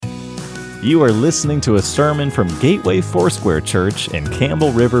You are listening to a sermon from Gateway Foursquare Church in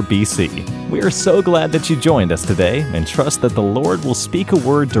Campbell River, BC. We are so glad that you joined us today and trust that the Lord will speak a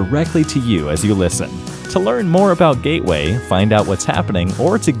word directly to you as you listen. To learn more about Gateway, find out what's happening,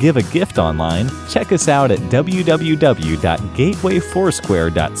 or to give a gift online, check us out at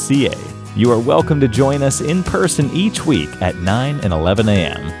www.gatewayfoursquare.ca. You are welcome to join us in person each week at 9 and 11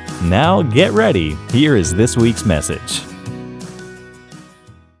 a.m. Now get ready. Here is this week's message.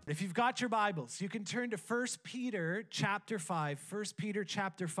 If you've got your Bibles, you can turn to 1 Peter chapter 5. 1 Peter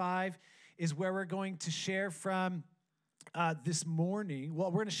chapter 5 is where we're going to share from this morning.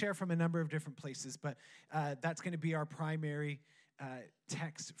 Well, we're going to share from a number of different places, but that's going to be our primary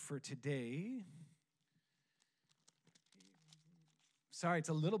text for today. Sorry, it's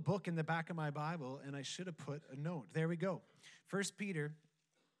a little book in the back of my Bible, and I should have put a note. There we go. 1 Peter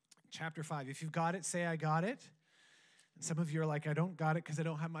chapter 5. If you've got it, say, I got it. Some of you are like, I don't got it because I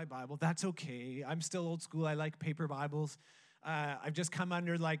don't have my Bible. That's okay. I'm still old school. I like paper Bibles. I've just come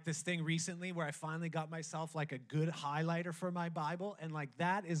under like this thing recently where I finally got myself like a good highlighter for my Bible. And like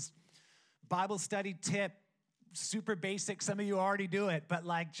that is Bible study tip, super basic. Some of you already do it, but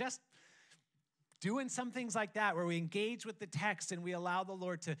like just doing some things like that where we engage with the text and we allow the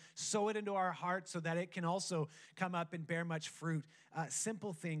Lord to sow it into our hearts so that it can also come up and bear much fruit.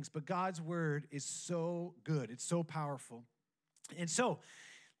 Simple things, but God's word is so good. It's so powerful. And so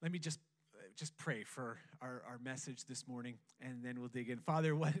let me just pray for our message this morning, and then we'll dig in.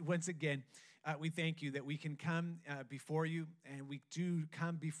 Father, once again, we thank you that we can come before you, and we do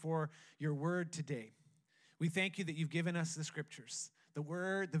come before your word today. We thank you that you've given us the scriptures, the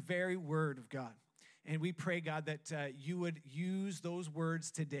word, the very word of God. And we pray, God, that you would use those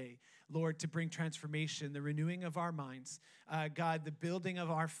words today, Lord, to bring transformation, the renewing of our minds, God, the building of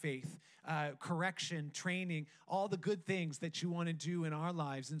our faith, correction, training, all the good things that you want to do in our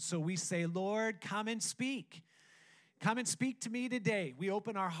lives. And so we say, Lord, come and speak. Come and speak to me today. We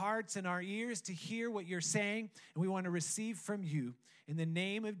open our hearts and our ears to hear what you're saying, and we want to receive from you. In the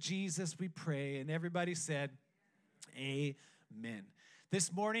name of Jesus, we pray. And everybody said, amen.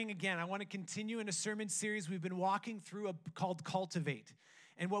 This morning, again, I want to continue in a sermon series we've been walking through called Cultivate.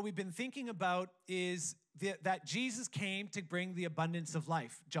 And what we've been thinking about is that Jesus came to bring the abundance of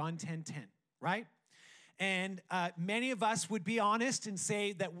life, John 10:10, right? And many of us would be honest and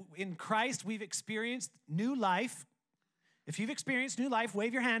say that in Christ we've experienced new life. If you've experienced new life,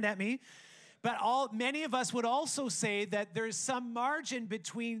 wave your hand at me. But many of us would also say that there's some margin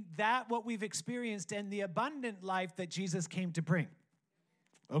between that, what we've experienced, and the abundant life that Jesus came to bring.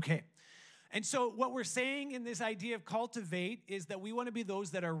 Okay, and so what we're saying in this idea of cultivate is that we want to be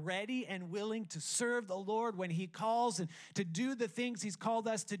those that are ready and willing to serve the Lord when he calls and to do the things he's called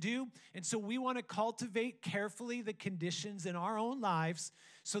us to do. And so we want to cultivate carefully the conditions in our own lives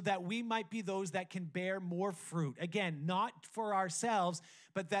so that we might be those that can bear more fruit. Again, not for ourselves,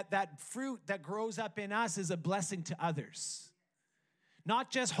 but that fruit that grows up in us is a blessing to others.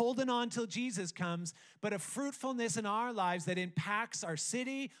 Not just holding on till Jesus comes, but a fruitfulness in our lives that impacts our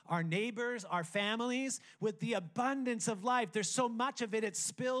city, our neighbors, our families with the abundance of life. There's so much of it, it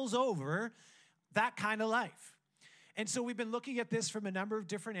spills over that kind of life. And so we've been looking at this from a number of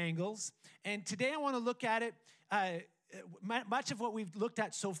different angles. And today I want to look at it. Much of what we've looked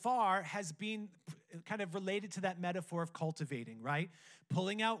at so far has been kind of related to that metaphor of cultivating, right?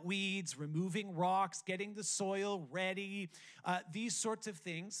 Pulling out weeds, removing rocks, getting the soil ready, these sorts of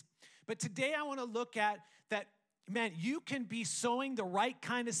things. But today I want to look at that, man, you can be sowing the right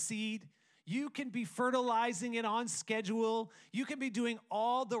kind of seed. You can be fertilizing it on schedule. You can be doing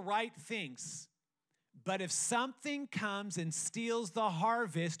all the right things. But if something comes and steals the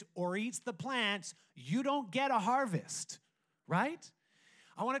harvest or eats the plants, you don't get a harvest, right?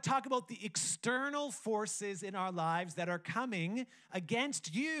 I want to talk about the external forces in our lives that are coming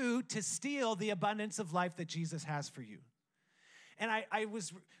against you to steal the abundance of life that Jesus has for you. And I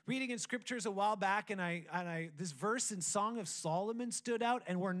was reading in scriptures a while back, and this verse in Song of Solomon stood out,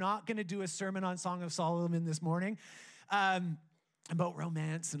 and we're not going to do a sermon on Song of Solomon this morning. About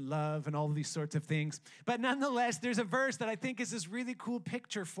romance and love and all of these sorts of things. But nonetheless, there's a verse that I think is this really cool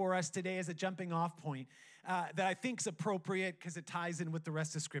picture for us today as a jumping off point that I think is appropriate because it ties in with the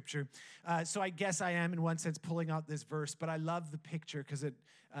rest of Scripture. So I guess I am, in one sense, pulling out this verse, but I love the picture because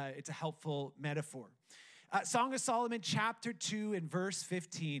it's a helpful metaphor. Song of Solomon, chapter 2 and verse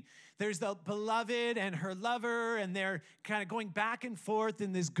 15. There's the beloved and her lover, and they're kind of going back and forth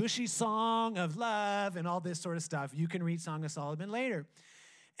in this gushy song of love and all this sort of stuff. You can read Song of Solomon later.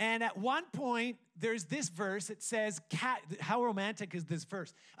 And at one point, there's this verse. It says, how romantic is this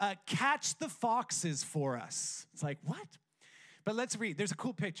verse? Catch the foxes for us. It's like, what? But let's read. There's a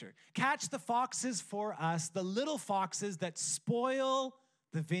cool picture. Catch the foxes for us, the little foxes that spoil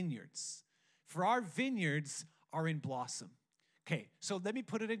the vineyards. For our vineyards are in blossom. Okay, so let me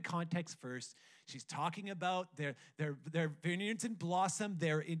put it in context first. She's talking about their vineyards in blossom.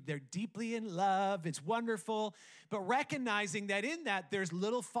 They're deeply in love. It's wonderful. But recognizing that in that, there's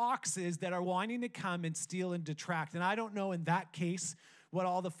little foxes that are wanting to come and steal and detract. And I don't know in that case what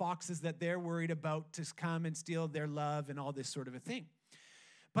all the foxes that they're worried about to come and steal their love and all this sort of a thing.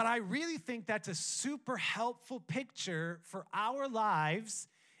 But I really think that's a super helpful picture for our lives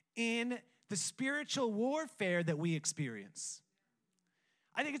in the spiritual warfare that we experience.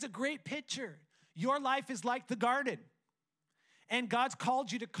 I think it's a great picture. Your life is like the garden, and God's called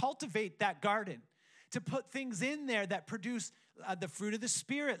you to cultivate that garden, to put things in there that produce the fruit of the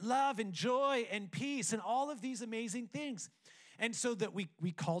Spirit, love and joy and peace and all of these amazing things. And so that we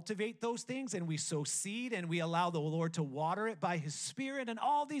cultivate those things and we sow seed and we allow the Lord to water it by His Spirit and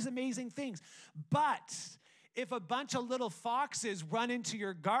all these amazing things. But if a bunch of little foxes run into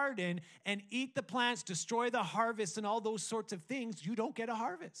your garden and eat the plants, destroy the harvest and all those sorts of things, you don't get a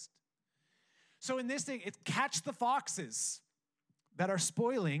harvest. So in this thing, it's catch the foxes that are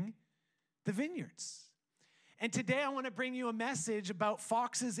spoiling the vineyards. And today I want to bring you a message about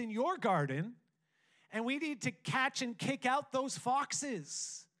foxes in your garden, and we need to catch and kick out those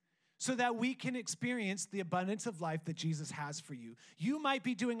foxes so that we can experience the abundance of life that Jesus has for you. You might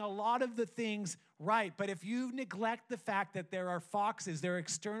be doing a lot of the things right, but if you neglect the fact that there are foxes, there are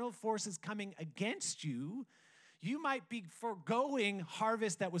external forces coming against you, you might be foregoing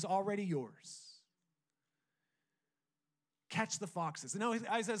harvest that was already yours. Catch the foxes. You know,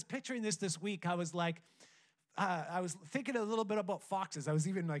 as I was picturing this week, I was like, I was thinking a little bit about foxes. I was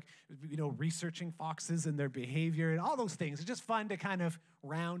even like, researching foxes and their behavior and all those things. It's just fun to kind of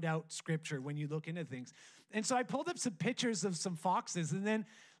round out scripture when you look into things. And so I pulled up some pictures of some foxes, and then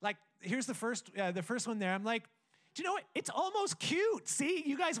here's the first one there. I'm like, do you know what? It's almost cute. See,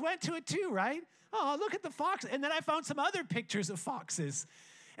 you guys went to it too, right? Oh, look at the fox. And then I found some other pictures of foxes,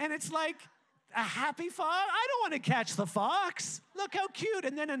 and it's like a happy fox. I don't want to catch the fox. Look how cute.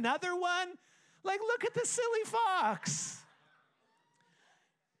 And then another one. Look at the silly fox.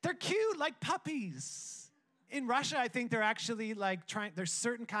 They're cute, like puppies. In Russia, I think they're actually there's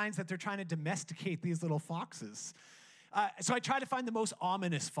certain kinds that they're trying to domesticate these little foxes. So I tried to find the most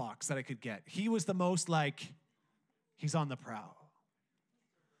ominous fox that I could get. He was the most he's on the prowl.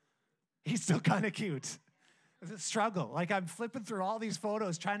 He's still kind of cute. It's a struggle. I'm flipping through all these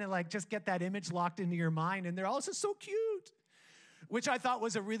photos trying to just get that image locked into your mind, and they're also so cute. Which I thought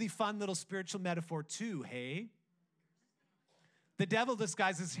was a really fun little spiritual metaphor too, hey? The devil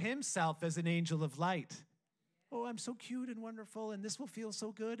disguises himself as an angel of light. Oh, I'm so cute and wonderful, and this will feel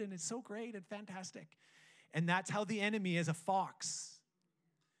so good, and it's so great and fantastic. And that's how the enemy is a fox.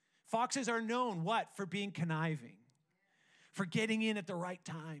 Foxes are known, what? For being conniving, for getting in at the right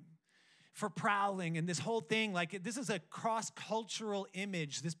time, for prowling, and this whole thing, this is a cross-cultural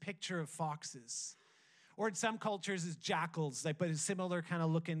image, this picture of foxes. Or in some cultures is jackals, but a similar kind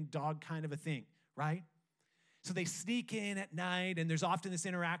of looking dog kind of a thing, right? So they sneak in at night, and there's often this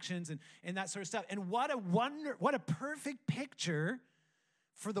interactions and that sort of stuff. And what a perfect picture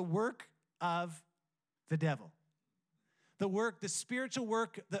for the work of the devil. The spiritual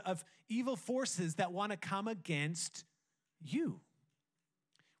work of evil forces that want to come against you.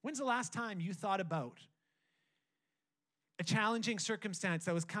 When's the last time you thought about a challenging circumstance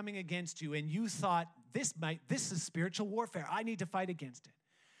that was coming against you and you thought, this is spiritual warfare. I need to fight against it.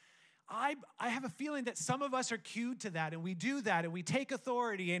 I have a feeling that some of us are cued to that, and we do that, and we take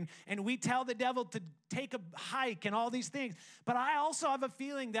authority, and we tell the devil to take a hike and all these things. But I also have a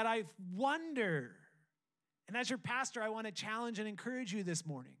feeling that I wonder, and as your pastor, I want to challenge and encourage you this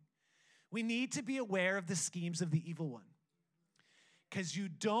morning. We need to be aware of the schemes of the evil one. Because you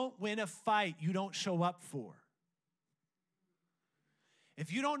don't win a fight you don't show up for.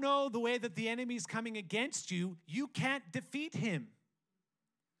 If you don't know the way that the enemy is coming against you, you can't defeat him.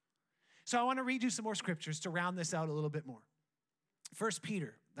 So I want to read you some more scriptures to round this out a little bit more. 1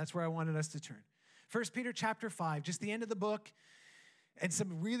 Peter, that's where I wanted us to turn. 1 Peter chapter 5, just the end of the book, and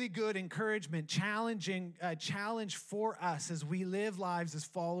some really good encouragement, challenge for us as we live lives as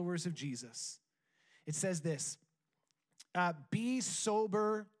followers of Jesus. It says this, be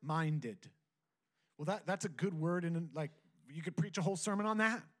sober-minded. Well, that's a good word, and you could preach a whole sermon on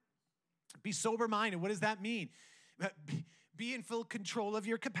that. Be sober-minded. What does that mean? Be in full control of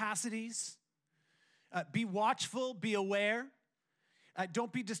your capacities. Be watchful. Be aware.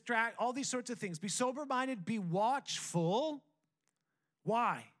 Don't be distracted. All these sorts of things. Be sober-minded. Be watchful.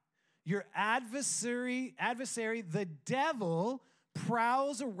 Why? Your adversary, the devil,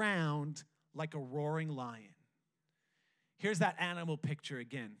 prowls around like a roaring lion. Here's that animal picture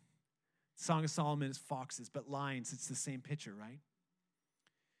again. Song of Solomon is foxes, but lions, it's the same picture, right?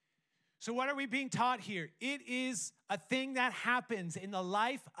 So what are we being taught here? It is a thing that happens in the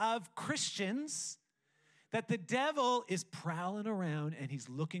life of Christians, that the devil is prowling around and he's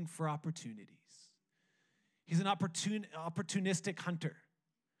looking for opportunities. He's an opportunistic hunter.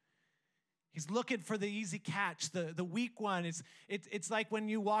 He's looking for the easy catch, the weak one. It's like when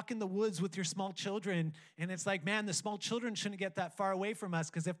you walk in the woods with your small children, and it's like, man, the small children shouldn't get that far away from us,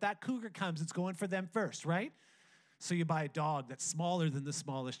 because if that cougar comes, it's going for them first, right? So you buy a dog that's smaller than the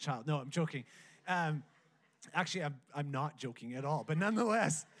smallest child. No, I'm joking. Actually, I'm not joking at all, but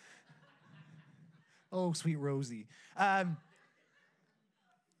nonetheless. Oh, sweet Rosie.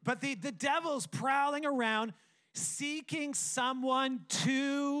 But the devil's prowling around seeking someone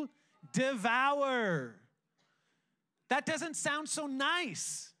to devour. That doesn't sound so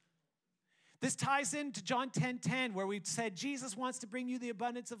nice. This ties into John 10:10, where we said Jesus wants to bring you the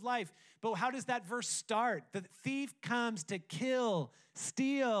abundance of life. But how does that verse start? The thief comes to kill,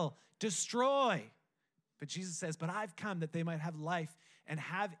 steal, destroy. But Jesus says, but I've come that they might have life and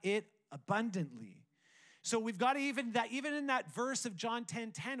have it abundantly. So we've got to even in that verse of John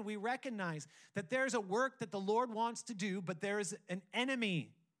 10:10, we recognize that there's a work that the Lord wants to do, but there is an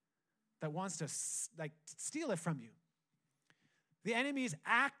enemy that wants to steal it from you. The enemy is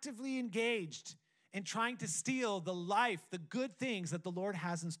actively engaged in trying to steal the life, the good things that the Lord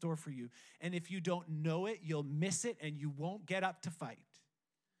has in store for you. And if you don't know it, you'll miss it and you won't get up to fight.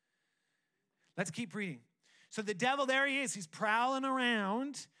 Let's keep reading. So the devil, there he is. He's prowling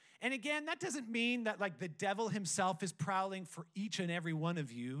around. And again, that doesn't mean that like the devil himself is prowling for each and every one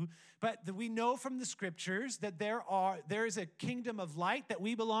of you, but we know from the scriptures that there is a kingdom of light that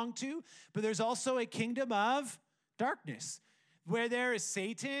we belong to, but there's also a kingdom of darkness where there is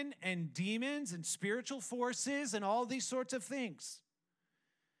Satan and demons and spiritual forces and all these sorts of things.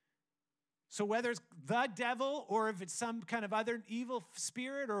 So whether it's the devil or if it's some kind of other evil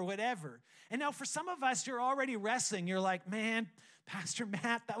spirit or whatever. And now for some of us, you're already wrestling. You're like, man, Pastor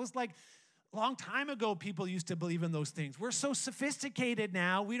Matt, that was like a long time ago people used to believe in those things. We're so sophisticated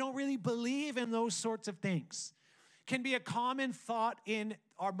now, we don't really believe in those sorts of things. Can be a common thought in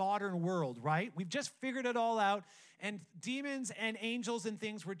our modern world, right? We've just figured it all out, and demons and angels and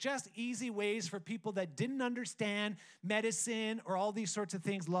things were just easy ways for people that didn't understand medicine or all these sorts of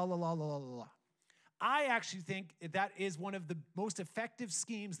things, la, la, la, la, la, la. I actually think that is one of the most effective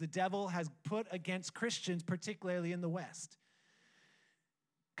schemes the devil has put against Christians, particularly in the West.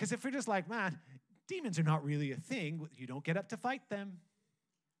 Because if we're just like, man, demons are not really a thing, you don't get up to fight them.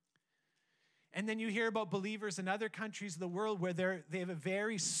 And then you hear about believers in other countries of the world where they have a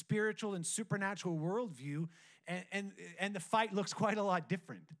very spiritual and supernatural worldview, and the fight looks quite a lot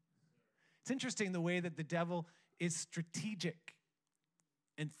different. It's interesting the way that the devil is strategic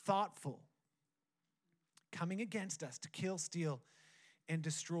and thoughtful, coming against us to kill, steal, and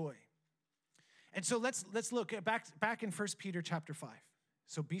destroy. And so let's look at back in 1 Peter chapter 5.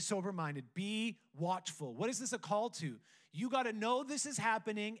 So be sober-minded, be watchful. What is this a call to? You got to know this is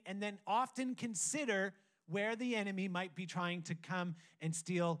happening and then often consider where the enemy might be trying to come and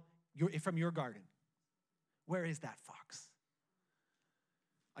steal from your garden. Where is that fox?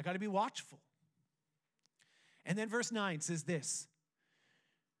 I got to be watchful. And then verse 9 says this.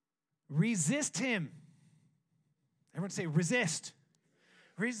 Resist him. Everyone say resist.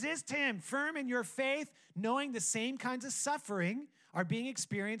 Resist him, firm in your faith, knowing the same kinds of suffering are being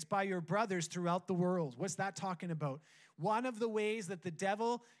experienced by your brothers throughout the world. What's that talking about? One of the ways that the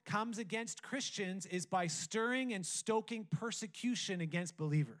devil comes against Christians is by stirring and stoking persecution against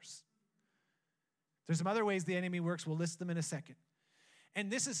believers. There's some other ways the enemy works. We'll list them in a second.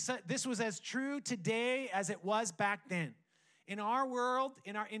 And this was as true today as it was back then. In our world,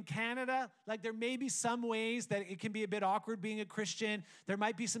 in Canada, like there may be some ways that it can be a bit awkward being a Christian. There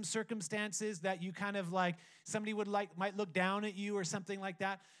might be some circumstances that you kind of like, somebody might look down at you or something like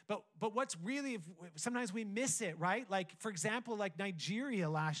that. But what's really, sometimes we miss it, right? Like, for example, like Nigeria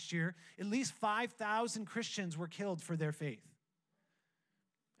last year, at least 5,000 Christians were killed for their faith.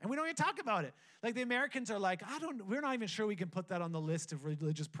 And we don't even talk about it. Like the Americans are like, we're not even sure we can put that on the list of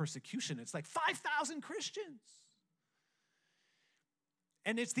religious persecution. It's like 5,000 Christians.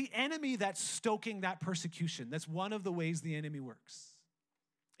 And it's the enemy that's stoking that persecution. That's one of the ways the enemy works.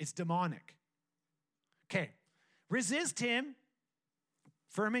 It's demonic. Okay, resist him,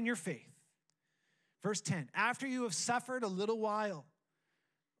 firm in your faith. Verse 10, after you have suffered a little while.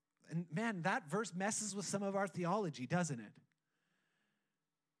 And man, that verse messes with some of our theology, doesn't it?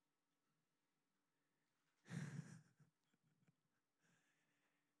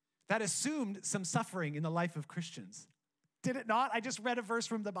 that assumed some suffering in the life of Christians. Did it not? I just read a verse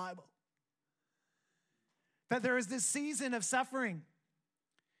from the Bible. That there is this season of suffering.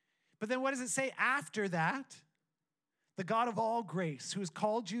 But then what does it say after that? The God of all grace, who has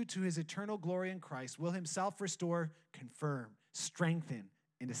called you to his eternal glory in Christ, will himself restore, confirm, strengthen,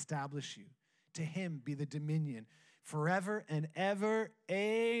 and establish you. To him be the dominion forever and ever.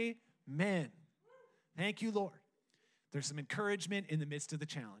 Amen. Thank you, Lord. There's some encouragement in the midst of the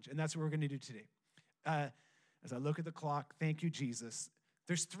challenge, and that's what we're going to do today. As I look at the clock, thank you, Jesus.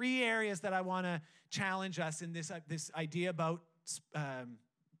 There's 3 areas that I want to challenge us in this idea about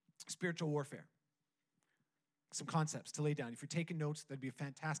spiritual warfare. Some concepts to lay down. If you're taking notes, that'd be a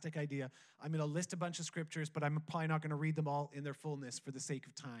fantastic idea. I'm going to list a bunch of scriptures, but I'm probably not going to read them all in their fullness for the sake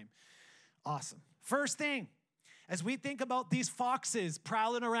of time. Awesome. First thing, as we think about these foxes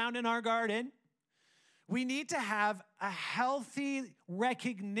prowling around in our garden, we need to have a healthy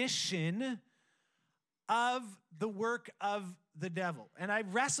recognition of the work of the devil. And I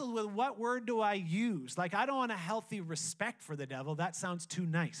wrestled with what word do I use? Like, I don't want a healthy respect for the devil. That sounds too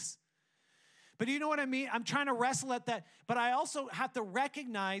nice. But do you know what I mean? I'm trying to wrestle at that. But I also have to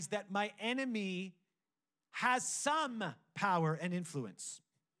recognize that my enemy has some power and influence.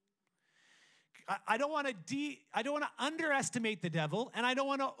 I don't want to underestimate the devil, and I don't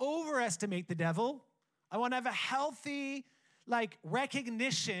want to overestimate the devil. I want to have a healthy,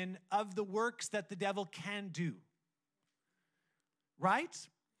 recognition of the works that the devil can do. Right?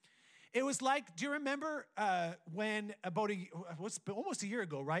 It was like, do you remember when almost a year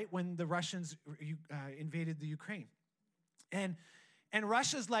ago, right? When the Russians invaded the Ukraine. And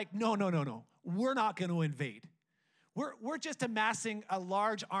Russia's like, no. We're not going to invade. We're just amassing a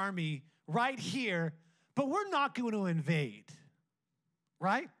large army right here, but we're not going to invade.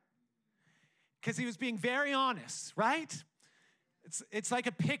 Right? Because he was being very honest, right? It's like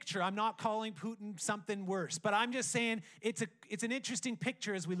a picture. I'm not calling Putin something worse, but I'm just saying it's an interesting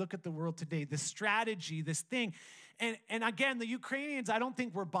picture as we look at the world today, the strategy, this thing. And again, the Ukrainians, I don't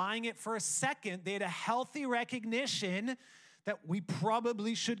think were buying it for a second. They had a healthy recognition that we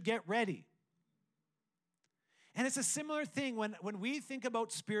probably should get ready. And it's a similar thing when we think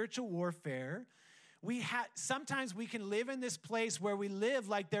about spiritual warfare. Sometimes we can live in this place where we live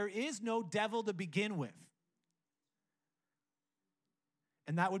like there is no devil to begin with.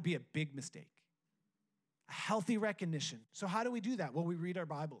 And that would be a big mistake. A healthy recognition. So how do we do that? Well, we read our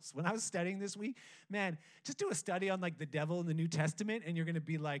Bibles. When I was studying this week, man, just do a study on the devil in the New Testament, and you're going to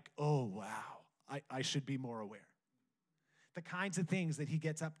be like, oh, wow, I should be more aware. The kinds of things that he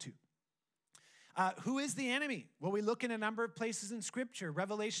gets up to. Who is the enemy? Well, we look in a number of places in Scripture.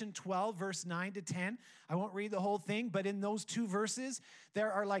 Revelation 12, verse 9 to 10. I won't read the whole thing, but in those 2 verses,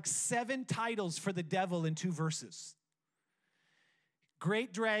 there are 7 titles for the devil in 2 verses.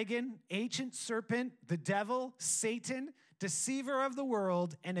 Great dragon, ancient serpent, the devil, Satan, deceiver of the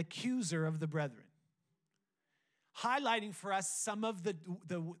world, and accuser of the brethren. Highlighting for us some of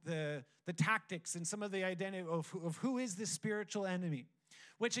the tactics and some of the identity of who is this spiritual enemy.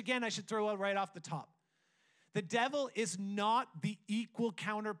 Which, again, I should throw out right off the top. The devil is not the equal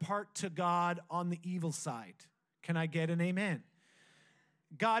counterpart to God on the evil side. Can I get an amen?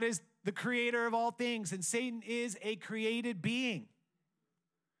 God is the creator of all things, and Satan is a created being.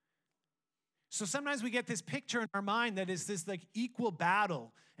 So sometimes we get this picture in our mind that is this equal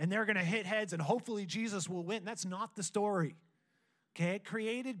battle, and they're going to hit heads, and hopefully Jesus will win. That's not the story. Okay,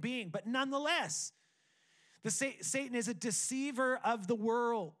 created being. But nonetheless, Satan is a deceiver of the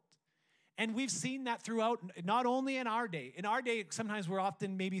world. And we've seen that throughout, not only in our day. In our day, sometimes we're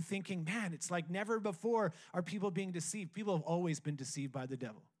often maybe thinking, man, it's like never before are people being deceived. People have always been deceived by the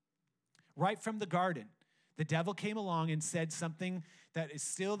devil. Right from the garden, the devil came along and said something that is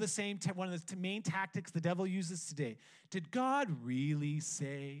still the same, one of the main tactics the devil uses today. Did God really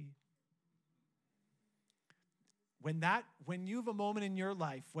say? When you have a moment in your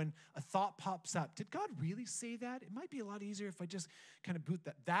life, when a thought pops up, did God really say that? It might be a lot easier if I just kind of boot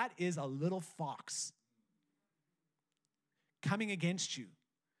that. That is a little fox coming against you,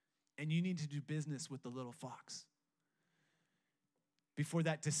 and you need to do business with the little fox. Before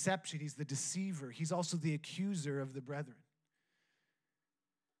that deception, he's the deceiver. He's also the accuser of the brethren,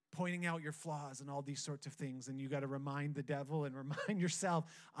 pointing out your flaws and all these sorts of things. And you got to remind the devil and remind yourself,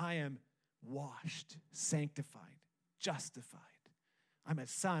 I am washed, sanctified, justified. I'm a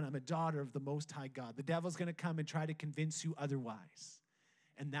son, I'm a daughter of the Most High God. The devil's going to come and try to convince you otherwise.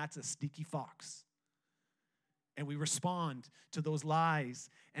 And that's a sneaky fox. And we respond to those lies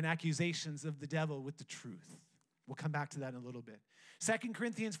and accusations of the devil with the truth. We'll come back to that in a little bit. 2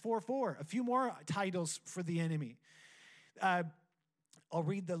 Corinthians 4:4, a few more titles for the enemy. I'll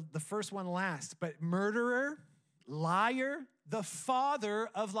read the first one last. But murderer, liar, the father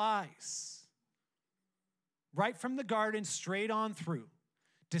of lies. Right from the garden, straight on through.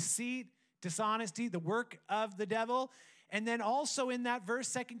 Deceit, dishonesty, the work of the devil. And then also in that verse,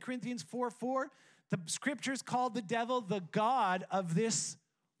 2 Corinthians 4:4, the scriptures called the devil the god of this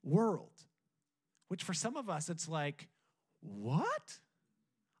world. Which for some of us, it's like, what?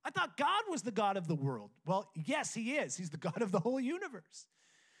 I thought God was the God of the world. Well, yes, he is. He's the God of the whole universe.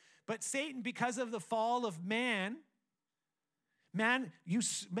 But Satan, because of the fall of Adam and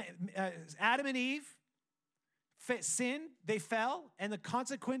Eve sinned, they fell, and the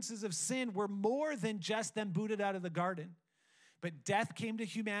consequences of sin were more than just them booted out of the garden. But death came to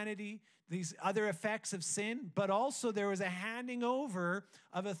humanity, these other effects of sin, but also there was a handing over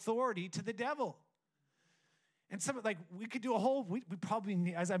of authority to the devil. And we could do a whole, we probably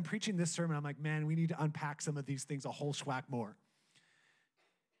need, as I'm preaching this sermon, I'm like, man, we need to unpack some of these things a whole schwack more.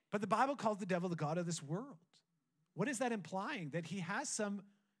 But the Bible calls the devil the god of this world. What is that implying? That he has some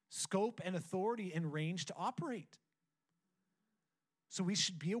scope and authority and range to operate. So we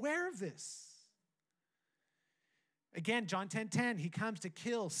should be aware of this. Again, John 10:10, he comes to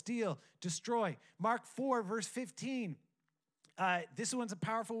kill, steal, destroy. Mark 4, verse 15. This one's a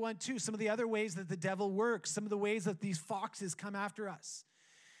powerful one too. Some of the other ways that the devil works, some of the ways that these foxes come after us.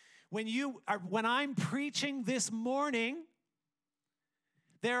 When I'm preaching this morning,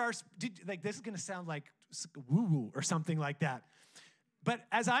 this is going to sound like woo-woo or something like that. But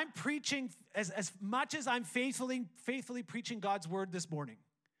as I'm preaching, as much as I'm faithfully preaching God's word this morning,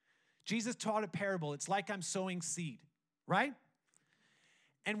 Jesus taught a parable. It's like I'm sowing seed, right?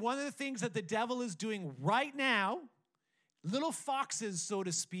 And one of the things that the devil is doing right now, little foxes, so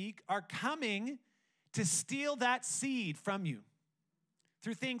to speak, are coming to steal that seed from you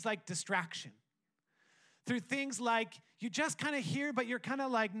through things like distraction, through things like you just kind of hear, but you're kind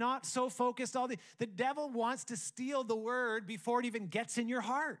of like not so focused. The devil wants to steal the word before it even gets in your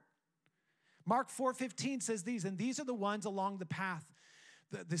heart. Mark 4:15 says these, and these are the ones along the path,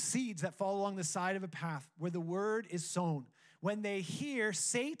 the seeds that fall along the side of a path where the word is sown. When they hear,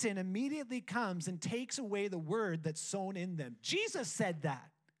 Satan immediately comes and takes away the word that's sown in them. Jesus said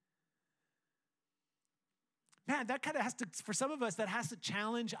that. Man, that kind of has to, for some of us, that has to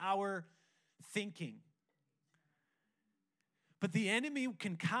challenge our thinking. But the enemy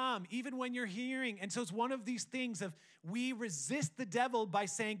can come even when you're hearing. And so it's one of these things of we resist the devil by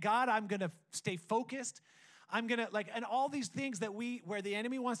saying, God, I'm going to stay focused. I'm going to and all these things where the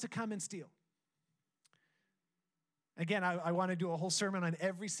enemy wants to come and steal. Again, I want to do a whole sermon on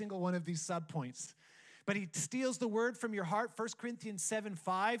every single one of these subpoints. But he steals the word from your heart. 1 Corinthians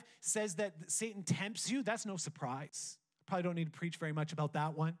 7:5 says that Satan tempts you. That's no surprise. Probably don't need to preach very much about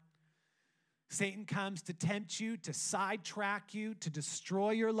that one. Satan comes to tempt you, to sidetrack you, to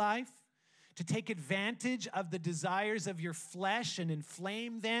destroy your life, to take advantage of the desires of your flesh and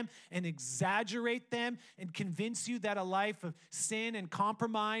inflame them and exaggerate them and convince you that a life of sin and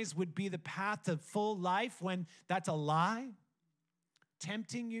compromise would be the path to full life when that's a lie,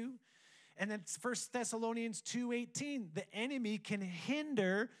 tempting you. And then 1 Thessalonians 2:18, the enemy can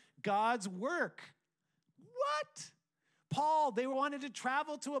hinder God's work. What? Paul, they wanted to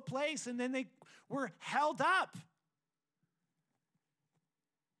travel to a place and then they were held up.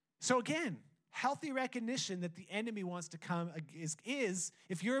 So again, healthy recognition that the enemy wants to come is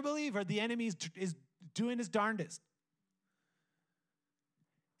if you're a believer, the enemy is doing his darndest.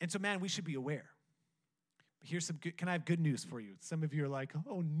 And so, man, we should be aware. Here's some good, can I have good news for you? Some of you are like,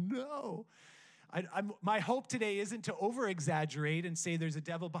 oh no. My hope today isn't to over-exaggerate and say there's a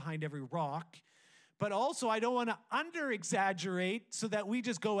devil behind every rock. But also, I don't want to under-exaggerate so that we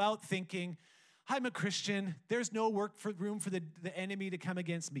just go out thinking, I'm a Christian. There's no room for the enemy to come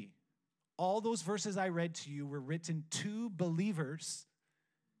against me. All those verses I read to you were written to believers,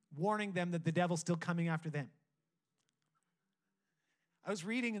 warning them that the devil's still coming after them. I was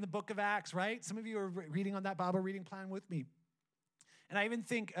reading in the book of Acts, right? Some of you are reading on that Bible reading plan with me. And I even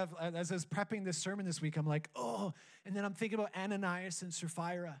think of, as I was prepping this sermon this week, I'm like, oh, and then I'm thinking about Ananias and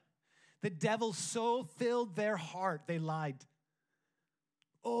Sapphira. The devil so filled their heart, they lied.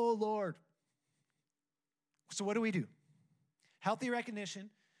 Oh, Lord. So what do? Healthy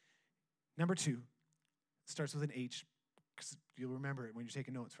recognition. Number 2, starts with an H, because you'll remember it when you're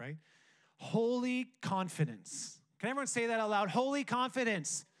taking notes, right? Holy confidence. Can everyone say that out loud? Holy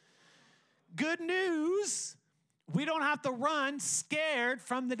confidence. Good news, we don't have to run scared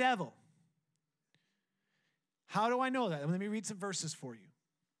from the devil. How do I know that? Let me read some verses for you.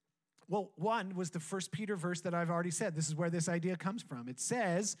 Well, one was the 1 Peter verse that I've already said. This is where this idea comes from. It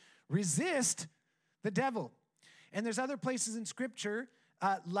says, resist the devil. And there's other places in Scripture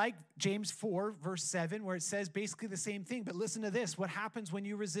like James 4, verse 7, where it says basically the same thing. But listen to this. What happens when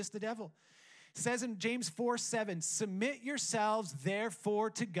you resist the devil? It says in James 4, 7, submit yourselves therefore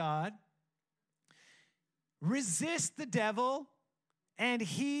to God. Resist the devil, and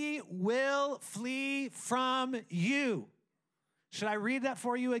he will flee from you. Should I read that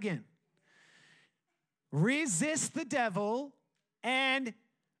for you again? Resist the devil, and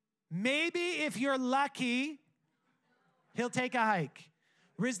maybe if you're lucky, he'll take a hike.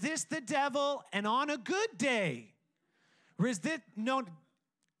 Resist the devil, and on a good day, resist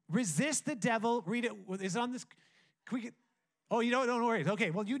the devil. Read it. Is it on this? Can we get, oh, you don't worry.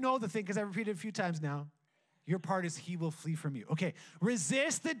 Okay, well, you know the thing because I've repeated it a few times now. Your part is he will flee from you. Okay,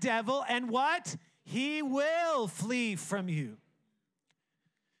 resist the devil, and what? He will flee from you.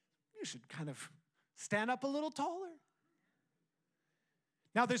 You should kind of stand up a little taller.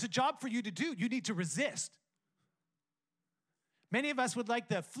 Now, there's a job for you to do. You need to resist. Many of us would like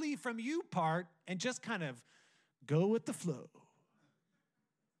the flee from you part and just kind of go with the flow.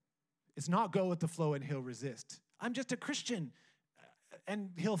 It's not go with the flow and he'll resist. I'm just a Christian and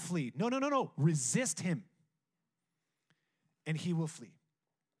he'll flee. No. Resist him and he will flee.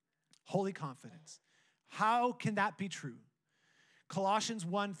 Holy confidence. How can that be true? Colossians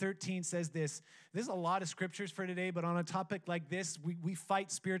 1:13 says this. There's a lot of scriptures for today, but on a topic like this, we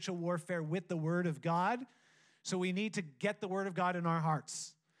fight spiritual warfare with the word of God. So we need to get the word of God in our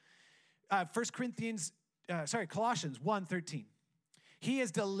hearts. Colossians 1:13. He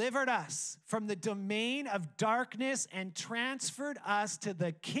has delivered us from the domain of darkness and transferred us to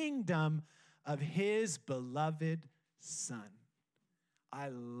the kingdom of his beloved Son. I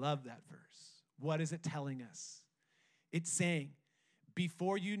love that verse. What is it telling us? It's saying,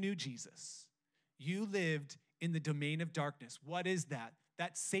 before you knew Jesus, you lived in the domain of darkness. What is that?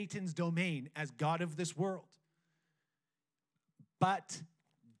 That's Satan's domain as God of this world. But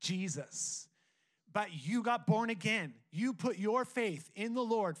Jesus. But you got born again. You put your faith in the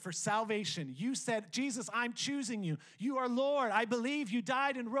Lord for salvation. You said, Jesus, I'm choosing you. You are Lord. I believe you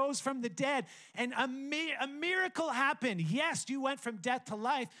died and rose from the dead. And a miracle happened. Yes, you went from death to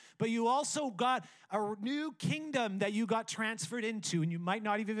life, but you also got a new kingdom that you got transferred into, and you might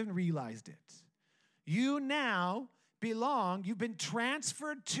not have even realized it. You now belong, you've been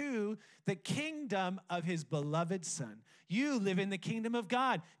transferred to the kingdom of his beloved Son. You live in the kingdom of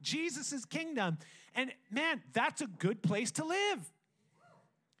God, Jesus' kingdom. And man, that's a good place to live.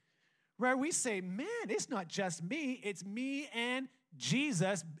 Where we say, man, it's not just me, it's me and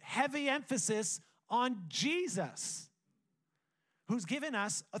Jesus. Heavy emphasis on Jesus, who's given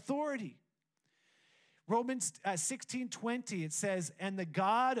us authority. Romans 16:20, it says, and the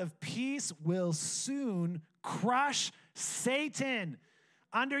God of peace will soon crush Satan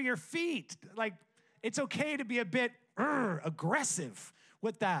under your feet. Like, it's okay to be a bit aggressive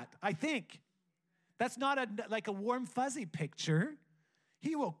with that, I think. That's not like a warm, fuzzy picture.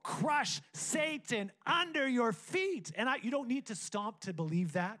 He will crush Satan under your feet. And you don't need to stomp to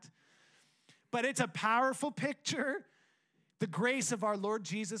believe that. But it's a powerful picture. The grace of our Lord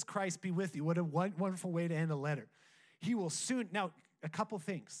Jesus Christ be with you. What a wonderful way to end a letter. He will soon, now, a couple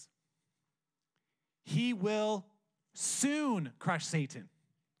things. He will soon crush Satan.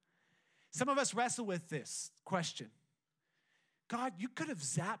 Some of us wrestle with this question. God, you could have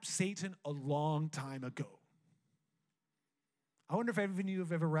zapped Satan a long time ago. I wonder if any of you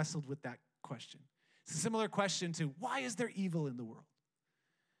have ever wrestled with that question. It's a similar question to, why is there evil in the world?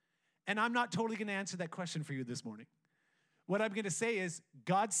 And I'm not totally going to answer that question for you this morning. What I'm going to say is,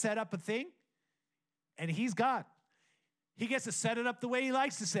 God set up a thing, and he's God. He gets to set it up the way he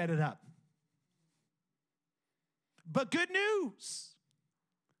likes to set it up. But good news,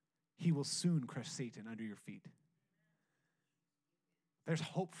 he will soon crush Satan under your feet. There's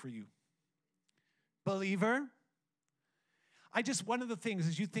hope for you. Believer, one of the things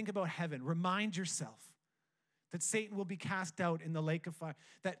as you think about heaven, remind yourself that Satan will be cast out in the lake of fire.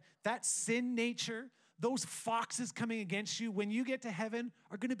 That sin nature, those foxes coming against you when you get to heaven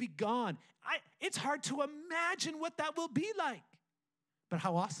are going to be gone. It's hard to imagine what that will be like, but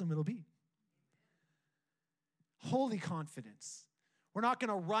how awesome it'll be. Holy confidence. We're not going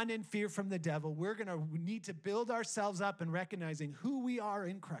to run in fear from the devil. We need to build ourselves up in recognizing who we are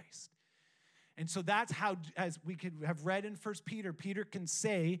in Christ. And so that's how, as we could have read in 1 Peter, Peter can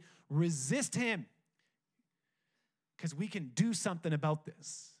say, resist him. Because we can do something about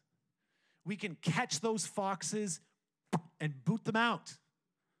this. We can catch those foxes and boot them out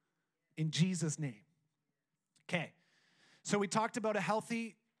in Jesus' name. Okay, so we talked about a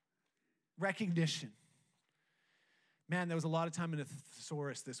healthy recognition. Man, there was a lot of time in a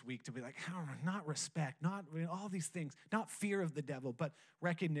thesaurus this week to be like, not respect, not all these things, not fear of the devil, but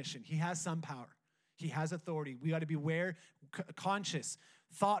recognition. He has some power. He has authority. We got to be aware, conscious,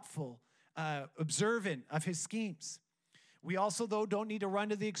 thoughtful, observant of his schemes. We also, though, don't need to run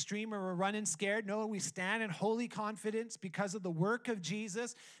to the extreme or run in scared. No, we stand in holy confidence because of the work of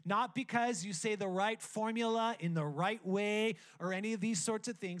Jesus, not because you say the right formula in the right way or any of these sorts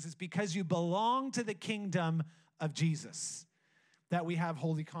of things. It's because you belong to the kingdom of Jesus that we have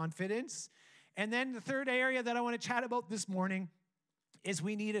holy confidence. And then the third area that I want to chat about this morning is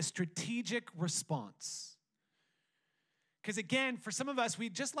we need a strategic response. Because again, for some of us, we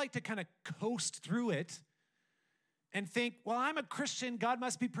just like to kind of coast through it and think, well, I'm a Christian. God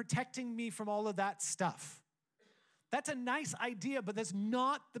must be protecting me from all of that stuff. That's a nice idea, but that's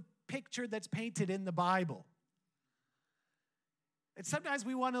not the picture that's painted in the Bible. And sometimes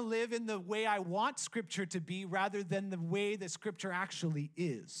we want to live in the way I want Scripture to be rather than the way that Scripture actually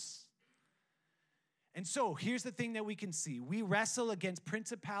is. And so here's the thing that we can see. We wrestle against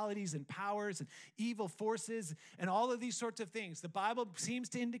principalities and powers and evil forces and all of these sorts of things. The Bible seems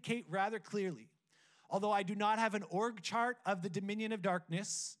to indicate rather clearly. Although I do not have an org chart of the dominion of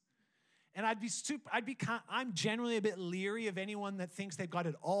darkness, and I'm generally a bit leery of anyone that thinks they've got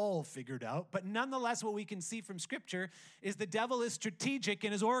it all figured out. But nonetheless, what we can see from Scripture is the devil is strategic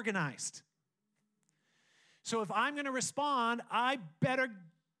and is organized. So if I'm going to respond, I better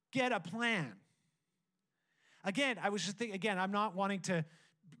get a plan. Again, I was just thinking, I'm not wanting to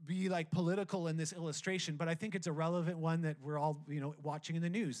be like political in this illustration, but I think it's a relevant one that we're all, watching in the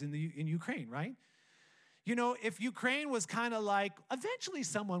news in Ukraine, right? If Ukraine was kind of like, eventually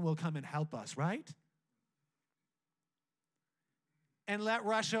someone will come and help us, right? And let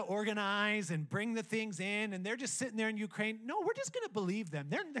Russia organize and bring the things in, and they're just sitting there in Ukraine. No, we're just going to believe them.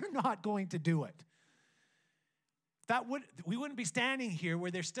 They're not going to do it. We wouldn't be standing here where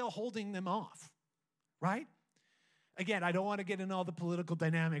they're still holding them off, right? Again, I don't want to get into all the political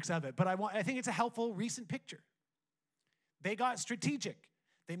dynamics of it, but I think it's a helpful recent picture. They got strategic.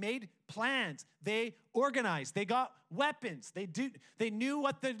 They made plans. They organized. They got weapons. They knew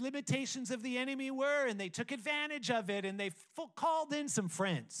what the limitations of the enemy were, and they took advantage of it, and they called in some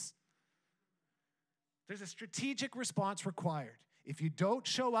friends. There's a strategic response required. If you don't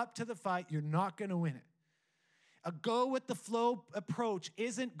show up to the fight, you're not going to win it. A go-with-the-flow approach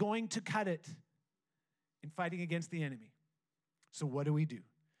isn't going to cut it in fighting against the enemy. So what do we do?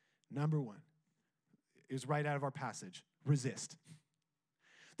 Number one is right out of our passage. Resist.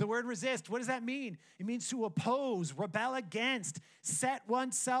 The word resist, what does that mean? It means to oppose, rebel against, set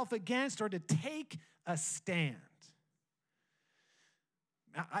oneself against, or to take a stand.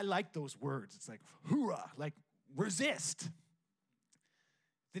 I like those words. It's like, hoorah, like resist.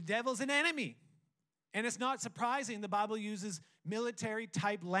 The devil's an enemy. And it's not surprising the Bible uses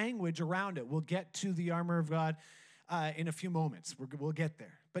military-type language around it. We'll get to the armor of God in a few moments. We'll get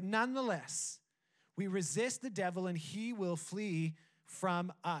there. But nonetheless, we resist the devil and he will flee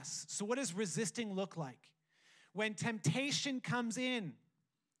from us. So what does resisting look like? When temptation comes in,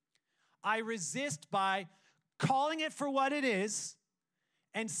 I resist by calling it for what it is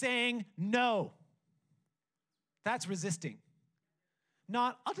and saying no. That's resisting.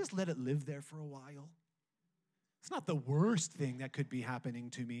 Not, I'll just let it live there for a while. It's not the worst thing that could be happening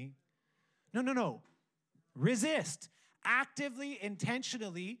to me. No. Resist. Actively,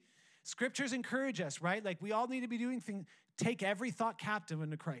 intentionally. Scriptures encourage us, right? Like we all need to be doing things. Take every thought captive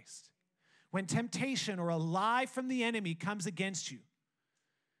into Christ. When temptation or a lie from the enemy comes against you,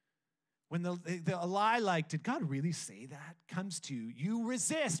 when a lie like, did God really say that, comes to you, you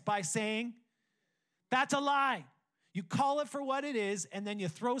resist by saying, that's a lie. You call it for what it is, and then you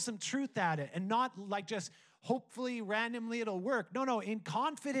throw some truth at it, and not like just hopefully randomly it'll work. No, in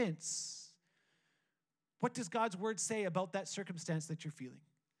confidence. What does God's word say about that circumstance that you're feeling,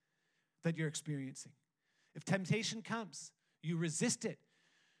 that you're experiencing? If temptation comes, you resist it.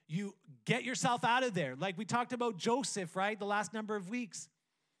 You get yourself out of there. Like we talked about Joseph, right? The last number of weeks.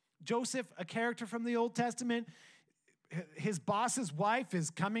 Joseph, a character from the Old Testament, his boss's wife is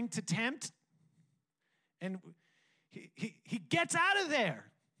coming to tempt, and he gets out of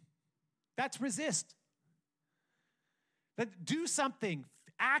there. That's resist. But do something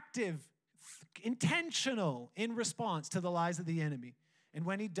active, intentional in response to the lies of the enemy. And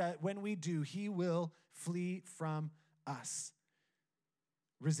when we do, he will flee from us.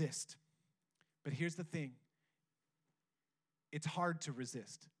 Resist. But here's the thing. It's hard to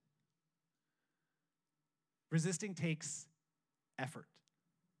resist. Resisting takes effort.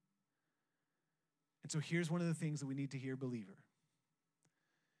 And so here's one of the things that we need to hear, believer.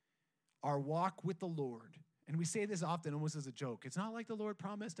 Our walk with the Lord And we say this often almost as a joke. It's not like the Lord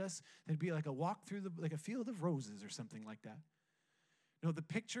promised us there'd be like a walk through like a field of roses or something like that. No, the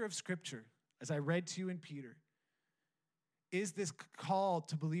picture of Scripture, as I read to you in Peter, is this call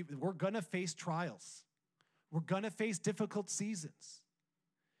to believe that we're going to face trials. We're going to face difficult seasons.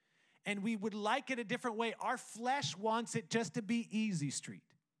 And we would like it a different way. Our flesh wants it just to be easy street.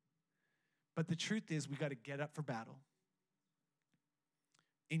 But the truth is we got to get up for battle.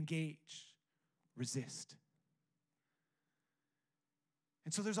 Engage. Resist.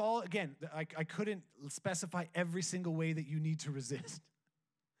 And so there's all, again, I couldn't specify every single way that you need to resist.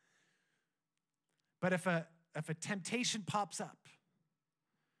 But if a temptation pops up,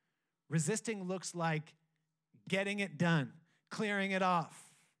 resisting looks like getting it done, clearing it off,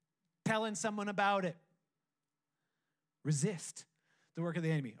 telling someone about it. Resist the work of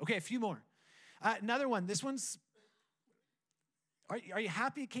the enemy. Okay, a few more. Another one. This one's, are you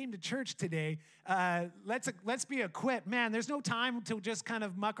happy you came to church today? Let's be equipped. Man, there's no time to just kind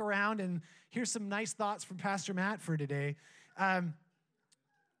of muck around, and here's some nice thoughts from Pastor Matt for today.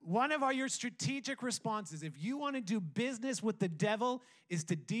 One of your strategic responses, if you want to do business with the devil, is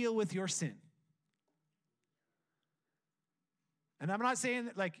to deal with your sin. And I'm not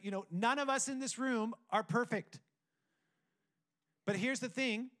saying that, none of us in this room are perfect. But here's the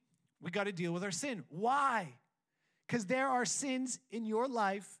thing. We got to deal with our sin. Why? Because there are sins in your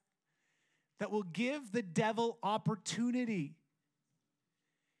life that will give the devil opportunity.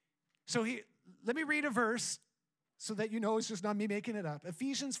 So let me read a verse so that you know it's just not me making it up.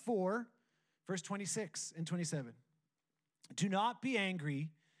 Ephesians 4, verse 26 and 27. Do not be angry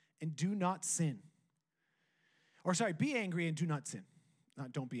and do not sin. Be angry and do not sin.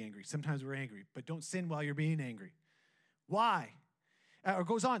 Not don't be angry. Sometimes we're angry, but don't sin while you're being angry. Why?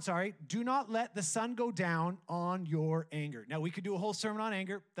 Goes on, do not let the sun go down on your anger. Now, we could do a whole sermon on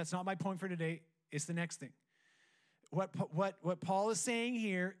anger. That's not my point for today. It's the next thing. What Paul is saying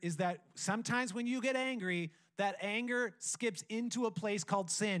here is that sometimes when you get angry, that anger skips into a place called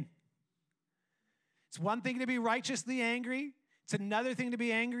sin. It's one thing to be righteously angry. It's another thing to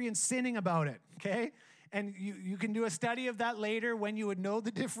be angry and sinning about it, okay? And you can do a study of that later when you would know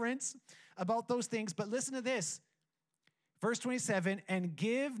the difference about those things. But listen to this. Verse 27, and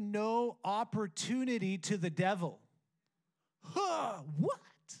give no opportunity to the devil. What?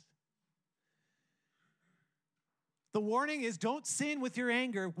 The warning is don't sin with your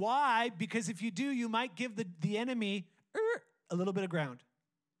anger. Why? Because if you do, you might give the enemy a little bit of ground.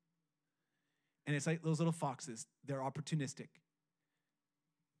 And it's like those little foxes. They're opportunistic.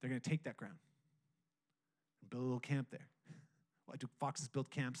 They're going to take that ground. Build a little camp there. Why do foxes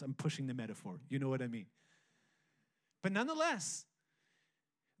build camps? I'm pushing the metaphor. You know what I mean. But nonetheless,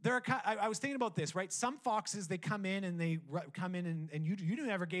 I was thinking about this, right? Some foxes, they come in and you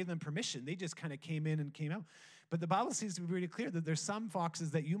never gave them permission. They just kind of came in and came out. But the Bible seems to be really clear that there's some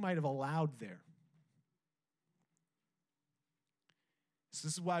foxes that you might have allowed there. So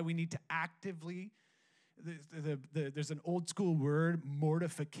this is why we need to actively, there's an old school word,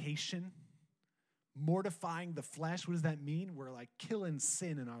 mortification. Mortifying the flesh. What does that mean? We're like killing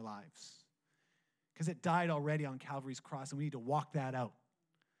sin in our lives. Because it died already on Calvary's cross, and we need to walk that out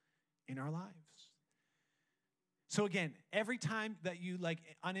in our lives. So again, every time that you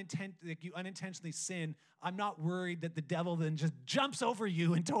unintentionally sin, I'm not worried that the devil then just jumps over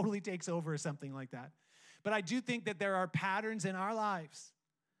you and totally takes over or something like that. But I do think that there are patterns in our lives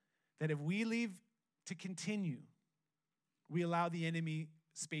that if we leave to continue, we allow the enemy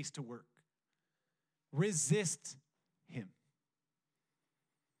space to work. Resist him.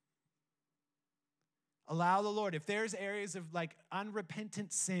 Allow the Lord. If there's areas of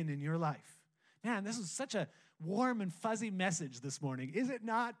unrepentant sin in your life, man, this is such a warm and fuzzy message this morning, is it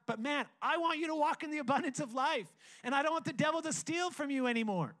not? But man, I want you to walk in the abundance of life, and I don't want the devil to steal from you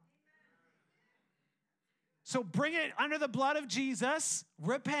anymore. So bring it under the blood of Jesus,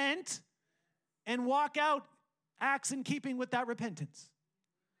 repent, and walk out acts in keeping with that repentance.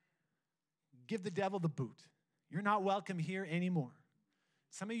 Give the devil the boot. You're not welcome here anymore.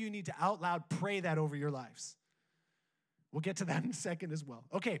 Some of you need to out loud pray that over your lives. We'll get to that in a second as well.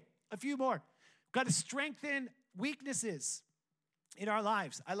 Okay, a few more. We've got to strengthen weaknesses in our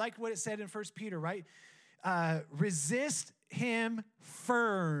lives. I like what it said in 1 Peter, right? Resist him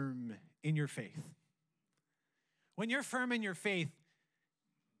firm in your faith. When you're firm in your faith,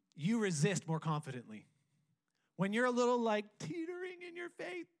 you resist more confidently. When you're a little teetering in your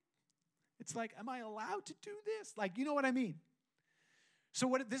faith, it's like, am I allowed to do this? You know what I mean?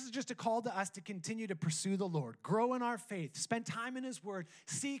 So this is just a call to us to continue to pursue the Lord, grow in our faith, spend time in his word,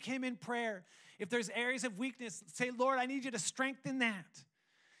 seek him in prayer. If there's areas of weakness, say, Lord, I need you to strengthen that.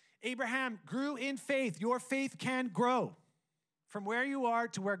 Abraham grew in faith. Your faith can grow from where you are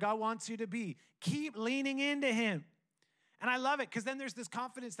to where God wants you to be. Keep leaning into him. And I love it because then there's this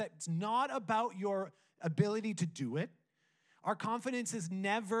confidence that it's not about your ability to do it. Our confidence is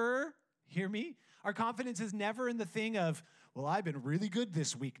never, hear me? Our confidence is never in the thing of, well, I've been really good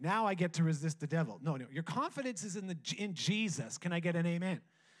this week. Now I get to resist the devil. No. Your confidence is in Jesus. Can I get an amen?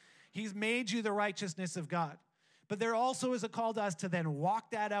 He's made you the righteousness of God. But there also is a call to us to then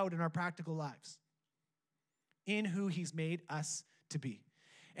walk that out in our practical lives in who he's made us to be.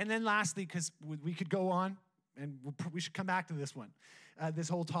 And then lastly, because we could go on, and we should come back to this one, this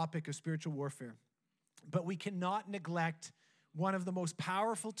whole topic of spiritual warfare. But we cannot neglect one of the most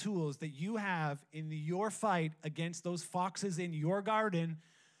powerful tools that you have in your fight against those foxes in your garden,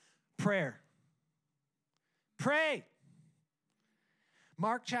 prayer. Pray.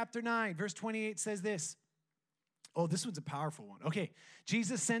 Mark chapter 9, verse 28 says this. Oh, this one's a powerful one. Okay,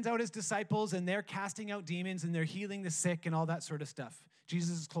 Jesus sends out his disciples, and they're casting out demons, and they're healing the sick and all that sort of stuff.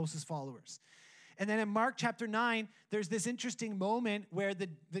 Jesus' closest followers. And then in Mark chapter 9, there's this interesting moment where the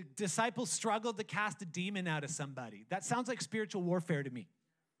disciples struggled to cast a demon out of somebody. That sounds like spiritual warfare to me.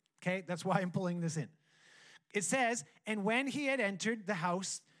 Okay, that's why I'm pulling this in. It says, and when he had entered the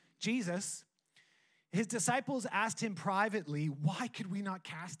house, Jesus, his disciples asked him privately, why could we not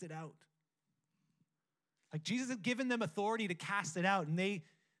cast it out? Like Jesus had given them authority to cast it out, and they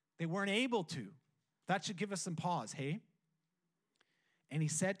weren't able to. That should give us some pause, hey? And he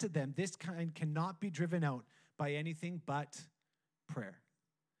said to them, this kind cannot be driven out by anything but prayer.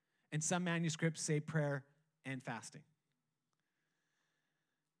 And some manuscripts say prayer and fasting.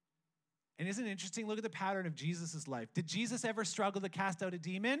 And isn't it interesting? Look at the pattern of Jesus' life. Did Jesus ever struggle to cast out a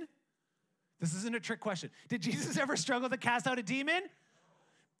demon? This isn't a trick question. Did Jesus ever struggle to cast out a demon?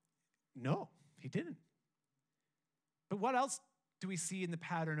 No, he didn't. But what else do we see in the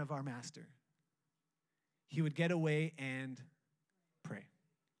pattern of our master? He would get away and pray.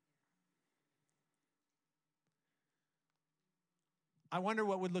 I wonder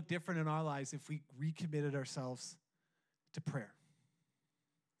what would look different in our lives if we recommitted ourselves to prayer.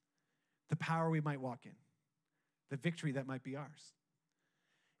 The power we might walk in. The victory that might be ours.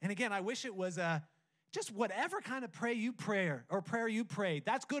 And again, I wish it was just whatever kind of prayer you prayed.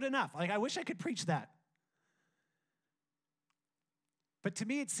 That's good enough. Like, I wish I could preach that. But to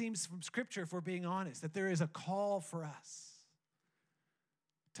me, it seems from Scripture, if we're being honest, that there is a call for us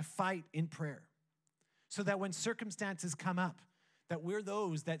to fight in prayer so that when circumstances come up, that we're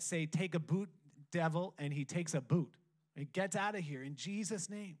those that say, take a boot, devil, and he takes a boot. He gets out of here in Jesus'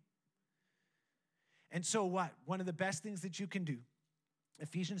 name. And so what? One of the best things that you can do,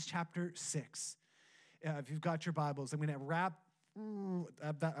 Ephesians chapter 6. If you've got your Bibles, I'm going to wrap.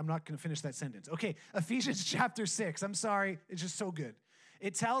 I'm not going to finish that sentence. Okay, Ephesians chapter 6. I'm sorry. It's just so good.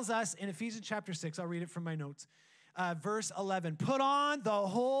 It tells us in Ephesians chapter 6, I'll read it from my notes, verse 11, put on the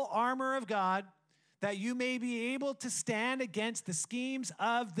whole armor of God that you may be able to stand against the schemes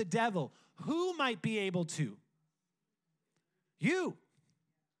of the devil. Who might be able to? You.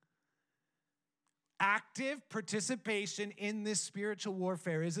 Active participation in this spiritual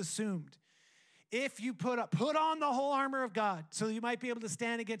warfare is assumed. If you put on the whole armor of God, so you might be able to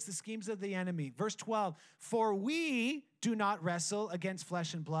stand against the schemes of the enemy. Verse 12, for we do not wrestle against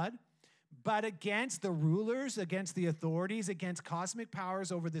flesh and blood, but against the rulers, against the authorities, against cosmic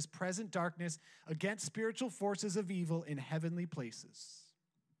powers over this present darkness, against spiritual forces of evil in heavenly places.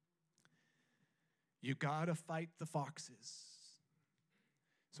 You gotta fight the foxes.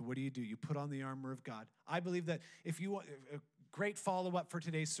 So what do? You put on the armor of God. I believe that if you want a great follow-up for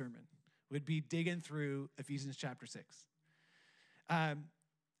today's sermon would be digging through Ephesians chapter 6.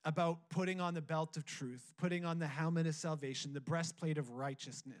 About putting on the belt of truth, putting on the helmet of salvation, the breastplate of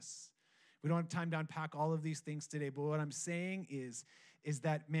righteousness. We don't have time to unpack all of these things today, but what I'm saying is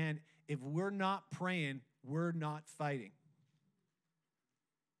that, man, if we're not praying, we're not fighting.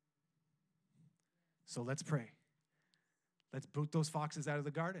 So let's pray. Let's boot those foxes out of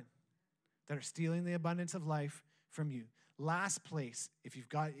the garden that are stealing the abundance of life from you. Last place, if you've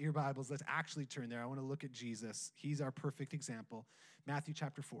got your Bibles, let's actually turn there. I want to look at Jesus. He's our perfect example. Matthew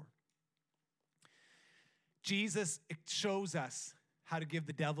chapter 4. Jesus shows us how to give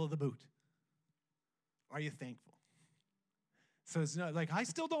the devil the boot. Are you thankful? So it's not like, I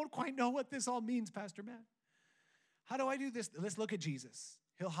still don't quite know what this all means, Pastor Matt. How do I do this? Let's look at Jesus.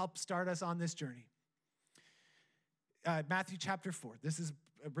 He'll help start us on this journey. Matthew chapter 4. This is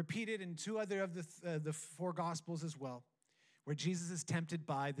repeated in two other of the four Gospels as well, where Jesus is tempted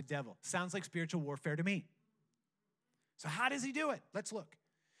by the devil. Sounds like spiritual warfare to me. So how does he do it? Let's look.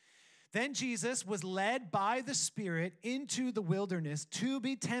 Then Jesus was led by the Spirit into the wilderness to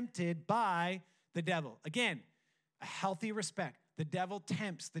be tempted by the devil. Again, a healthy respect. The devil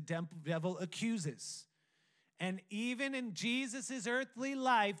tempts, the devil accuses. And even in Jesus' earthly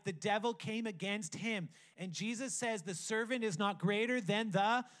life, the devil came against him. And Jesus says the servant is not greater than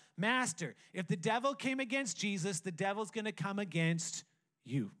the master. If the devil came against Jesus, the devil's going to come against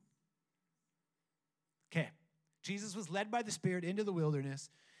you. Okay. Jesus was led by the Spirit into the wilderness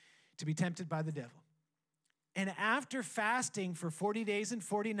to be tempted by the devil. And after fasting for 40 days and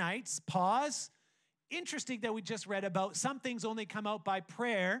 40 nights, pause. Interesting that we just read about some things only come out by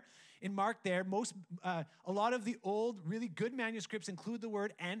prayer. In Mark there, a lot of the old, really good manuscripts include the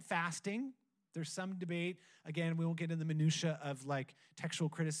word and fasting. There's some debate. Again, we won't get into the minutia of like textual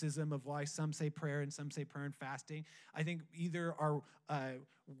criticism of why some say prayer and some say prayer and fasting. I think either are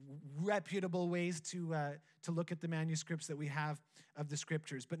reputable ways to look at the manuscripts that we have of the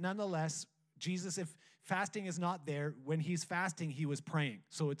scriptures. But nonetheless, Jesus, if fasting is not there, when he's fasting, he was praying.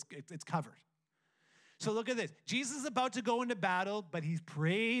 So it's covered. So look at this. Jesus is about to go into battle, but he's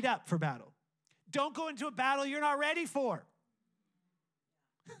prayed up for battle. Don't go into a battle you're not ready for.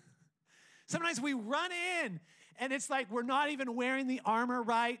 Sometimes we run in, and it's like we're not even wearing the armor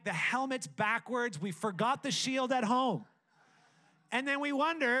right. The helmet's backwards. We forgot the shield at home. And then we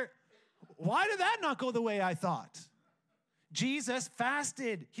wonder, why did that not go the way I thought? Jesus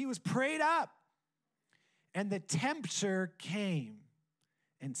fasted. He was prayed up. And the tempter came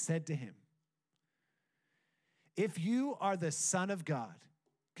and said to him, if you are the Son of God,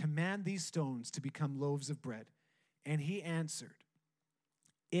 command these stones to become loaves of bread. And he answered,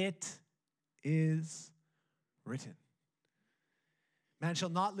 it is written. Man shall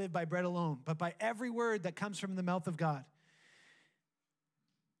not live by bread alone, but by every word that comes from the mouth of God.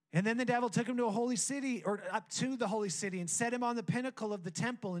 And then the devil took him to a holy city, or up to the holy city, and set him on the pinnacle of the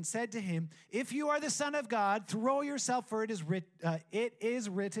temple and said to him, if you are the Son of God, throw yourself, for it is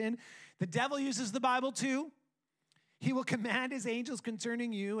written. The devil uses the Bible too. He will command his angels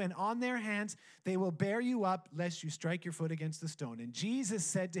concerning you, and on their hands they will bear you up, lest you strike your foot against the stone. And Jesus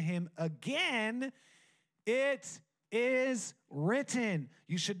said to him, again, it is written,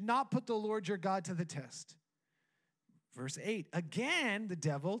 you should not put the Lord your God to the test. Verse 8, again, the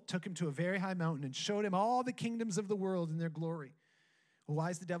devil took him to a very high mountain and showed him all the kingdoms of the world and their glory. Well, why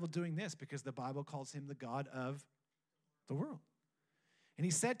is the devil doing this? Because the Bible calls him the God of the world. And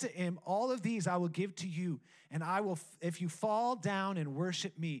he said to him, all of these I will give to you, and I will, if you fall down and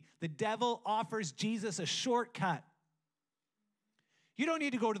worship me. The devil offers Jesus a shortcut. You don't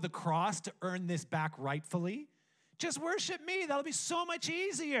need to go to the cross to earn this back rightfully. Just worship me. That'll be so much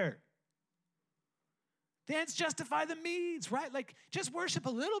easier. The ends justify the means, right? Like, just worship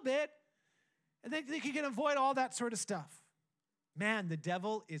a little bit, and then you can avoid all that sort of stuff. Man, the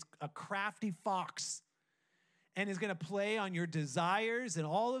devil is a crafty fox and is going to play on your desires and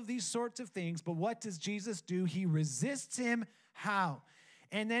all of these sorts of things. But what does Jesus do? He resists him. How?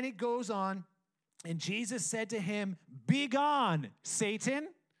 And then it goes on, and Jesus said to him, begone, Satan,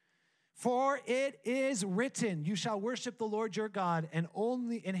 for it is written, you shall worship the Lord your God, and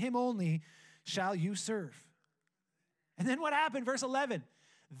him only shall you serve. And then what happened? Verse 11,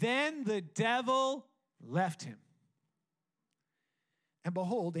 then the devil left him. And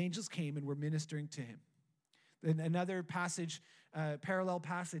behold, angels came and were ministering to him. In another passage, parallel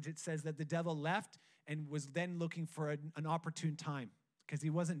passage, it says that the devil left and was then looking for an opportune time because he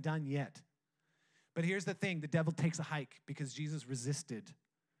wasn't done yet. But here's the thing, the devil takes a hike because Jesus resisted.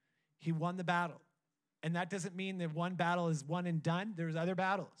 He won the battle. And that doesn't mean that one battle is won and done. There's other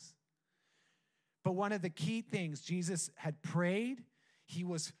battles. But one of the key things, Jesus had prayed. He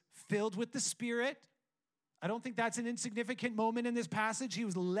was filled with the Spirit. I don't think that's an insignificant moment in this passage. He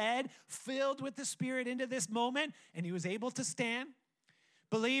was led, filled with the Spirit into this moment, and he was able to stand.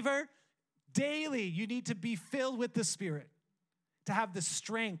 Believer, daily you need to be filled with the Spirit to have the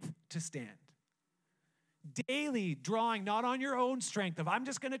strength to stand. Daily drawing not on your own strength of, I'm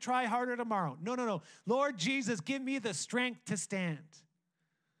just going to try harder tomorrow. No. Lord Jesus, give me the strength to stand.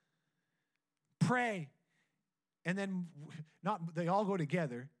 Pray. And then, they all go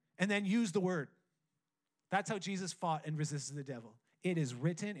together. And then use the word. That's how Jesus fought and resisted the devil. It is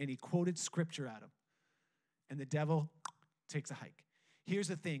written, and he quoted scripture at him. And the devil takes a hike. Here's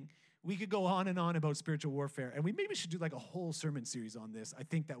the thing. We could go on and on about spiritual warfare, and we maybe should do like a whole sermon series on this. I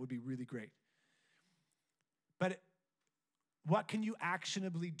think that would be really great. But what can you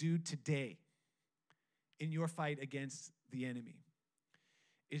actionably do today in your fight against the enemy?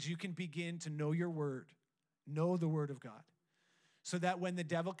 Is you can begin to know your word, know the word of God. so that when the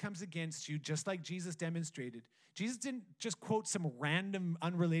devil comes against you, just like Jesus demonstrated, Jesus didn't just quote some random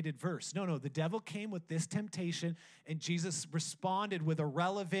unrelated verse. No, the devil came with this temptation, and Jesus responded with a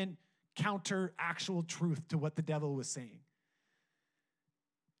relevant counter actual truth to what the devil was saying.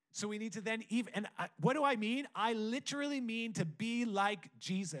 So we need to then what do I mean? I literally mean to be like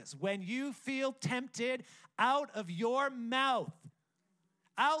Jesus. When you feel tempted, out of your mouth,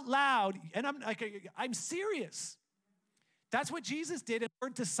 out loud, and I'm serious. That's what Jesus did, and we're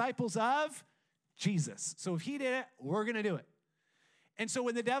disciples of Jesus. So if he did it, we're going to do it. And so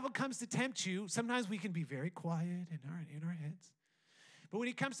when the devil comes to tempt you, sometimes we can be very quiet in our heads. But when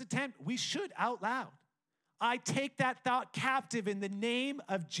he comes to tempt, we should out loud. I take that thought captive in the name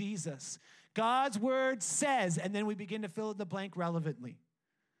of Jesus. God's word says, and then we begin to fill in the blank relevantly.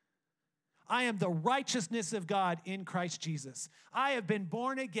 I am the righteousness of God in Christ Jesus. I have been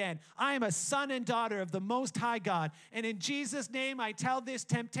born again. I am a son and daughter of the Most High God. And in Jesus' name, I tell this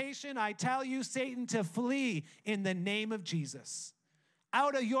temptation, I tell you, Satan, to flee in the name of Jesus.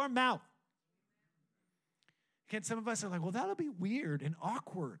 Out of your mouth. Again, some of us are like, well, that'll be weird and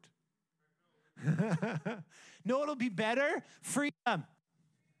awkward. No, it'll be better. Freedom.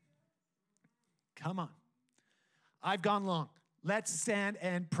 Come on. I've gone long. Let's stand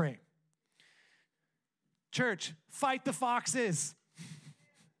and pray. Church, fight the foxes.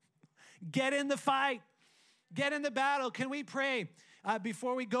 Get in the fight. Get in the battle. Can we pray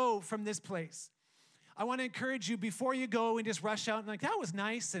before we go from this place? I want to encourage you before you go and just rush out and like, that was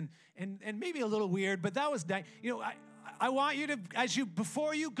nice and maybe a little weird, but that was nice. You know, I want you to,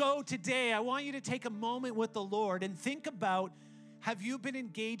 before you go today, I want you to take a moment with the Lord and think about, have you been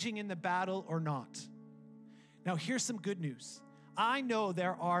engaging in the battle or not? Now, here's some good news. I know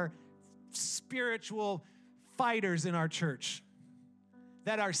there are spiritual fighters in our church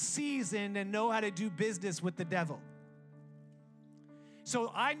that are seasoned and know how to do business with the devil.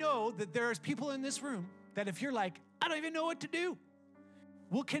 So I know that there's people in this room that if you're like, I don't even know what to do,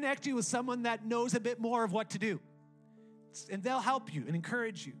 we'll connect you with someone that knows a bit more of what to do. And they'll help you and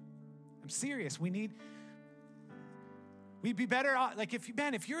encourage you. I'm serious. We'd be better off, like if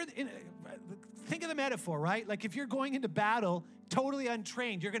you're think of the metaphor, right? Like if you're going into battle totally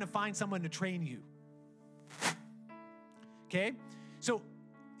untrained, you're going to find someone to train you. Okay? So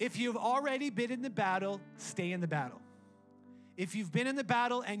if you've already been in the battle, stay in the battle. If you've been in the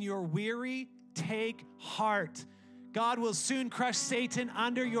battle and you're weary, take heart. God will soon crush Satan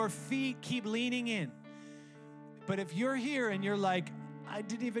under your feet. Keep leaning in. But if you're here and you're like, I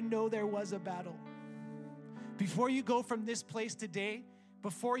didn't even know there was a battle. Before you go from this place today,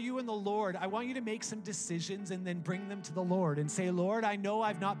 before you and the Lord, I want you to make some decisions and then bring them to the Lord and say, Lord, I know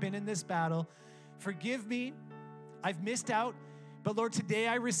I've not been in this battle. Forgive me. I've missed out. But Lord, today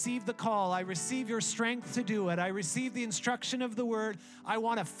I receive the call. I receive your strength to do it. I receive the instruction of the word. I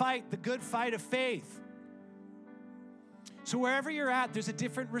want to fight the good fight of faith. So wherever you're at, there's a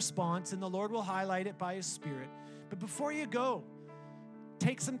different response, and the Lord will highlight it by his Spirit. But before you go,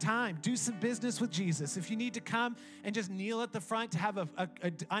 take some time. Do some business with Jesus. If you need to come and just kneel at the front to have a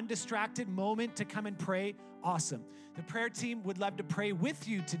undistracted moment to come and pray, awesome. The prayer team would love to pray with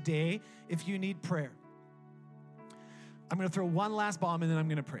you today if you need prayer. I'm going to throw one last bomb and then I'm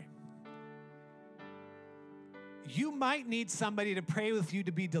going to pray. You might need somebody to pray with you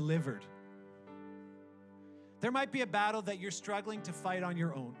to be delivered. There might be a battle that you're struggling to fight on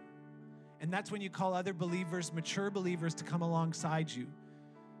your own. And that's when you call other believers, mature believers, to come alongside you.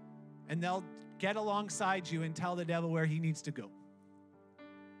 And they'll get alongside you and tell the devil where he needs to go.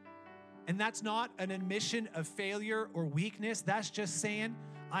 And that's not an admission of failure or weakness. That's just saying,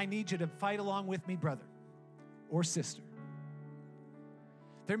 I need you to fight along with me, brother or sister.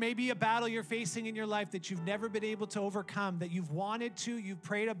 There may be a battle you're facing in your life that you've never been able to overcome, that you've wanted to, you've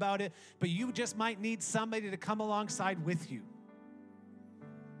prayed about it, but you just might need somebody to come alongside with you.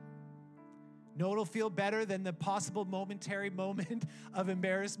 No, it'll feel better than the possible momentary moment of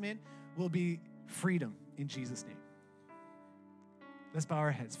embarrassment will be freedom in Jesus' name. Let's bow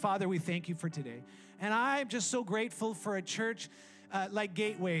our heads. Father, we thank you for today. And I'm just so grateful for a church like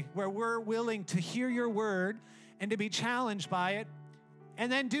Gateway, where we're willing to hear your word and to be challenged by it and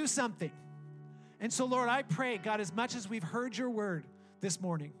then do something. And so, Lord, I pray, God, as much as we've heard your word this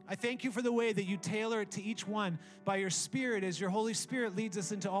morning, I thank you for the way that you tailor it to each one by your Spirit as your Holy Spirit leads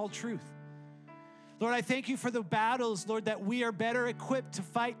us into all truth. Lord, I thank you for the battles, Lord, that we are better equipped to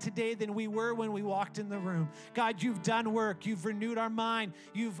fight today than we were when we walked in the room. God, you've done work. You've renewed our mind.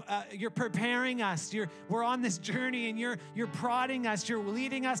 You're preparing us. We're on this journey, and you're prodding us. You're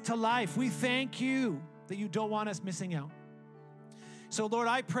leading us to life. We thank you that you don't want us missing out. So, Lord,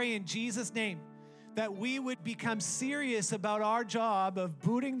 I pray in Jesus' name that we would become serious about our job of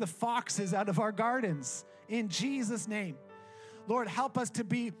booting the foxes out of our gardens. In Jesus' name. Lord, help us to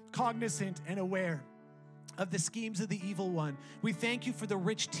be cognizant and aware of the schemes of the evil one. We thank you for the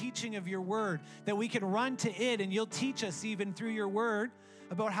rich teaching of your word, that we can run to it and you'll teach us even through your word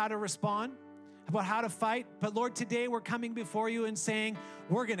about how to respond, about how to fight. But Lord, today we're coming before you and saying,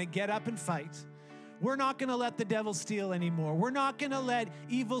 we're going to get up and fight. We're not going to let the devil steal anymore. We're not going to let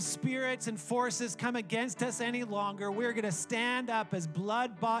evil spirits and forces come against us any longer. We're going to stand up as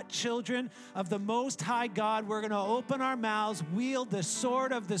blood-bought children of the Most High God. We're going to open our mouths, wield the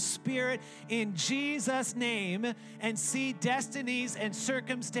sword of the Spirit in Jesus' name, and see destinies and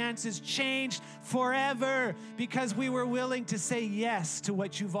circumstances changed forever because we were willing to say yes to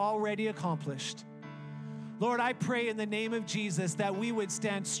what you've already accomplished. Lord, I pray in the name of Jesus that we would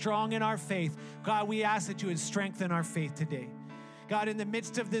stand strong in our faith. God, we ask that you would strengthen our faith today. God, in the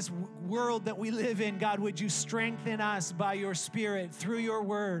midst of this world that we live in, God, would you strengthen us by your Spirit through your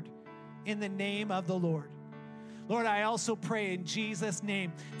word in the name of the Lord. Lord, I also pray in Jesus'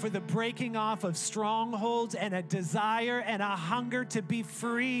 name for the breaking off of strongholds and a desire and a hunger to be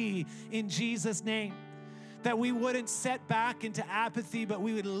free in Jesus' name. That we wouldn't set back into apathy, but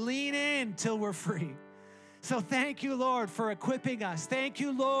we would lean in till we're free. So thank you, Lord, for equipping us. Thank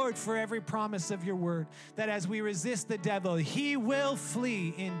you, Lord, for every promise of your word, that as we resist the devil, he will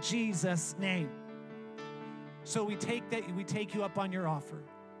flee in Jesus' name. So we take you up on your offer.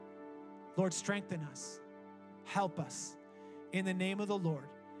 Lord, strengthen us. Help us in the name of the Lord.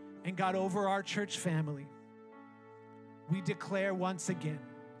 And God, over our church family, we declare once again,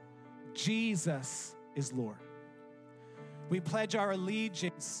 Jesus is Lord. We pledge our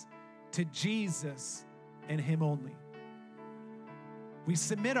allegiance to Jesus and him only. We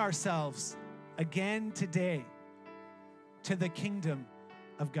submit ourselves again today to the kingdom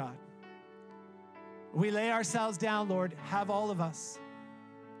of God. We lay ourselves down, Lord, have all of us.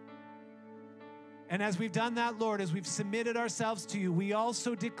 And as we've done that, Lord, as we've submitted ourselves to you, we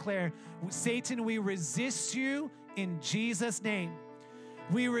also declare, Satan, we resist you in Jesus' name.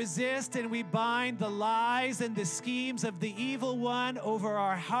 We resist and we bind the lies and the schemes of the evil one over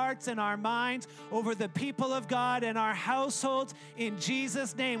our hearts and our minds, over the people of God and our households in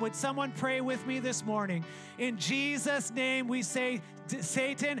Jesus' name. Would someone pray with me this morning? In Jesus' name, we say,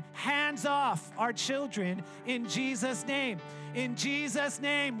 Satan, hands off our children in Jesus' name. In Jesus'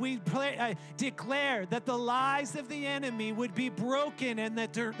 name, we declare that the lies of the enemy would be broken and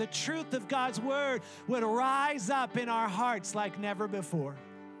that the truth of God's word would rise up in our hearts like never before.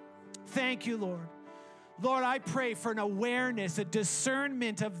 Thank you, Lord. Lord, I pray for an awareness, a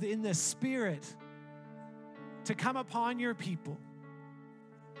discernment in the Spirit to come upon your people.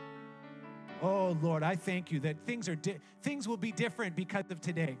 Oh, Lord, I thank you that things will be different because of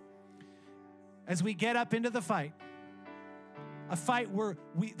today. As we get up into the fight, a fight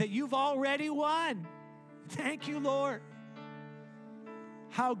that you've already won. Thank you, Lord.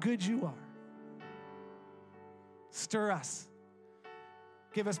 How good you are. Stir us.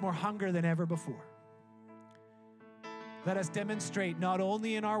 Give us more hunger than ever before. Let us demonstrate not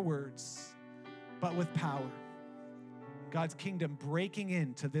only in our words, but with power, God's kingdom breaking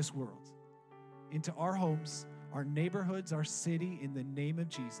into this world, into our homes, our neighborhoods, our city, in the name of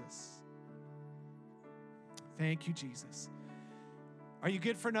Jesus. Thank you, Jesus. Are you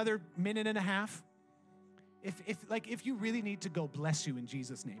good for another minute and a half? If you really need to go, bless you in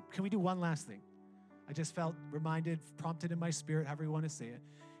Jesus' name. Can we do one last thing? I just felt reminded, prompted in my spirit, however you want to say it.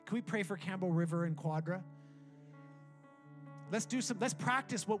 Can we pray for Campbell River and Quadra? Let's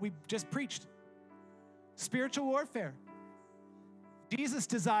practice what we just preached. Spiritual warfare. Jesus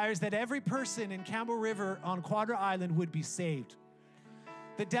desires that every person in Campbell River on Quadra Island would be saved.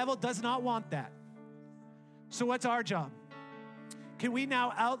 The devil does not want that. So what's our job? Can we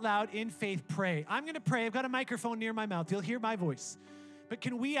now out loud in faith pray? I'm going to pray. I've got a microphone near my mouth. You'll hear my voice. But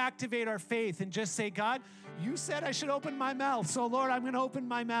can we activate our faith and just say, God, you said I should open my mouth. So Lord, I'm going to open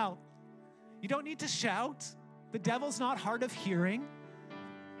my mouth. You don't need to shout. The devil's not hard of hearing.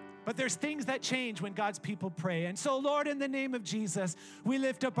 But there's things that change when God's people pray. And so, Lord, in the name of Jesus, we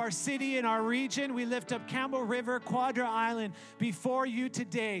lift up our city and our region. We lift up Campbell River, Quadra Island before you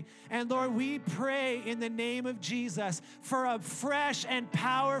today. And Lord, we pray in the name of Jesus for a fresh and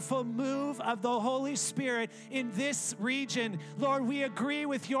powerful move of the Holy Spirit in this region. Lord, we agree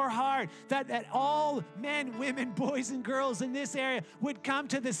with your heart that all men, women, boys, and girls in this area would come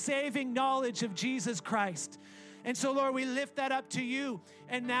to the saving knowledge of Jesus Christ. And so, Lord, we lift that up to you.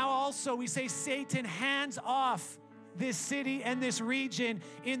 And now also we say, Satan, hands off this city and this region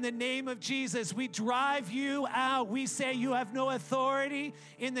in the name of Jesus. We drive you out. We say you have no authority.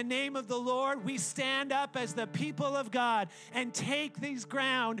 In the name of the Lord, we stand up as the people of God and take these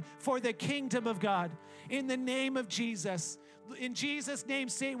ground for the kingdom of God. In the name of Jesus. In Jesus' name,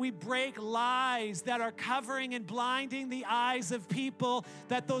 Satan, we break lies that are covering and blinding the eyes of people,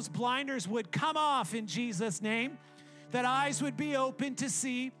 that those blinders would come off in Jesus' name, that eyes would be open to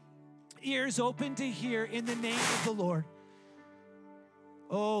see, ears open to hear in the name of the Lord.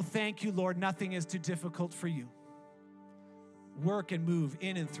 Oh, thank you, Lord. Nothing is too difficult for you. Work and move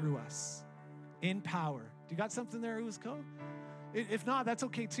in and through us in power. Do you got something there, Uzko? If not, that's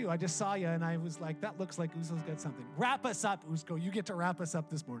okay too. I just saw you and I was like, that looks like Uzko's got something. Wrap us up, Uzko. You get to wrap us up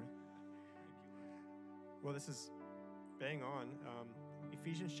this morning. Well, this is bang on.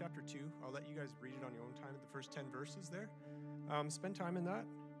 Ephesians chapter 2. I'll let you guys read it on your own time, the first 10 verses there. Spend time in that.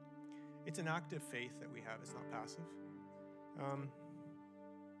 It's an active faith that we have. It's not passive.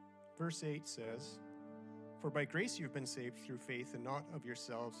 Verse 8 says, "For by grace you've been saved through faith, and not of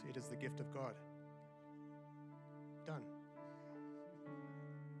yourselves. It is the gift of God." Done.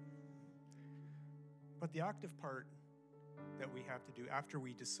 But the active part that we have to do after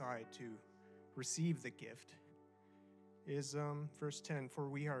we decide to receive the gift is verse 10, "For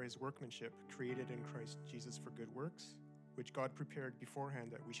we are his workmanship, created in Christ Jesus for good works, which God prepared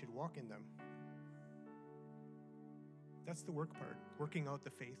beforehand that we should walk in them." That's the work part, working out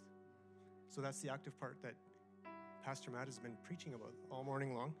the faith. So that's the active part that Pastor Matt has been preaching about all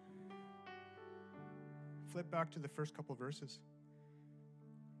morning long. Flip back to the first couple verses.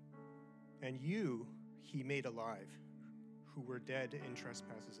 "And you he made alive, who were dead in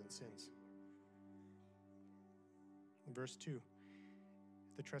trespasses and sins." In verse 2,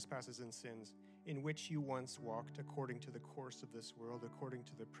 "The trespasses and sins, in which you once walked according to the course of this world, according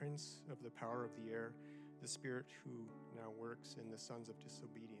to the prince of the power of the air, the spirit who now works in the sons of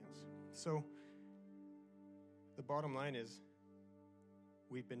disobedience." So, the bottom line is,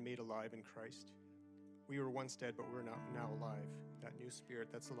 we've been made alive in Christ. We were once dead, but we're now alive. That new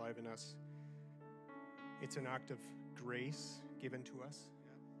spirit that's alive in us. It's an act of grace given to us,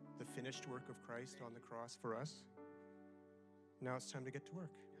 the finished work of Christ on the cross for us. Now it's time to get to work.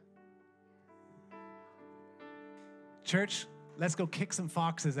 Church, let's go kick some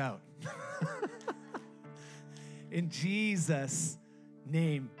foxes out. In Jesus'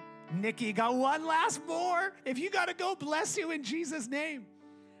 name. Nikki, you got one last more? If you got to go, bless you in Jesus' name.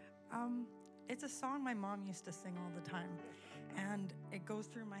 It's a song my mom used to sing all the time. And it goes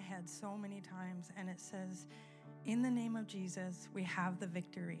through my head so many times. And it says, "In the name of Jesus, we have the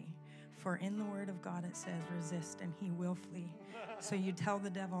victory. For in the word of God, it says, resist and he will flee. So you tell the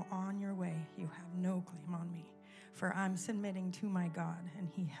devil, on your way, you have no claim on me. For I'm submitting to my God and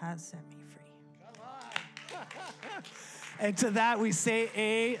he has set me free." Come on. And to that we say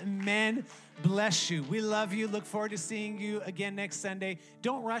amen. Bless you. We love you. Look forward to seeing you again next Sunday.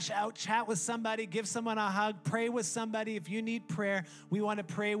 Don't rush out. Chat with somebody. Give someone a hug. Pray with somebody. If you need prayer, we want to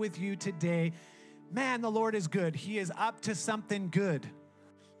pray with you today. Man, the Lord is good. He is up to something good.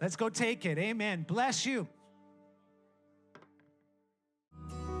 Let's go take it. Amen. Bless you.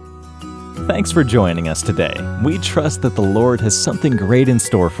 Thanks for joining us today. We trust that the Lord has something great in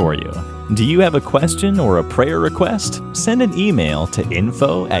store for you. Do you have a question or a prayer request? Send an email to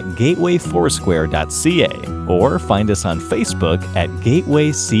info@gatewayfoursquare.ca or find us on Facebook at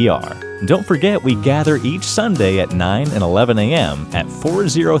Gateway CR. Don't forget we gather each Sunday at 9 and 11 a.m. at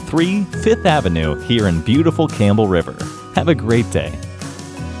 403 5th Avenue here in beautiful Campbell River. Have a great day.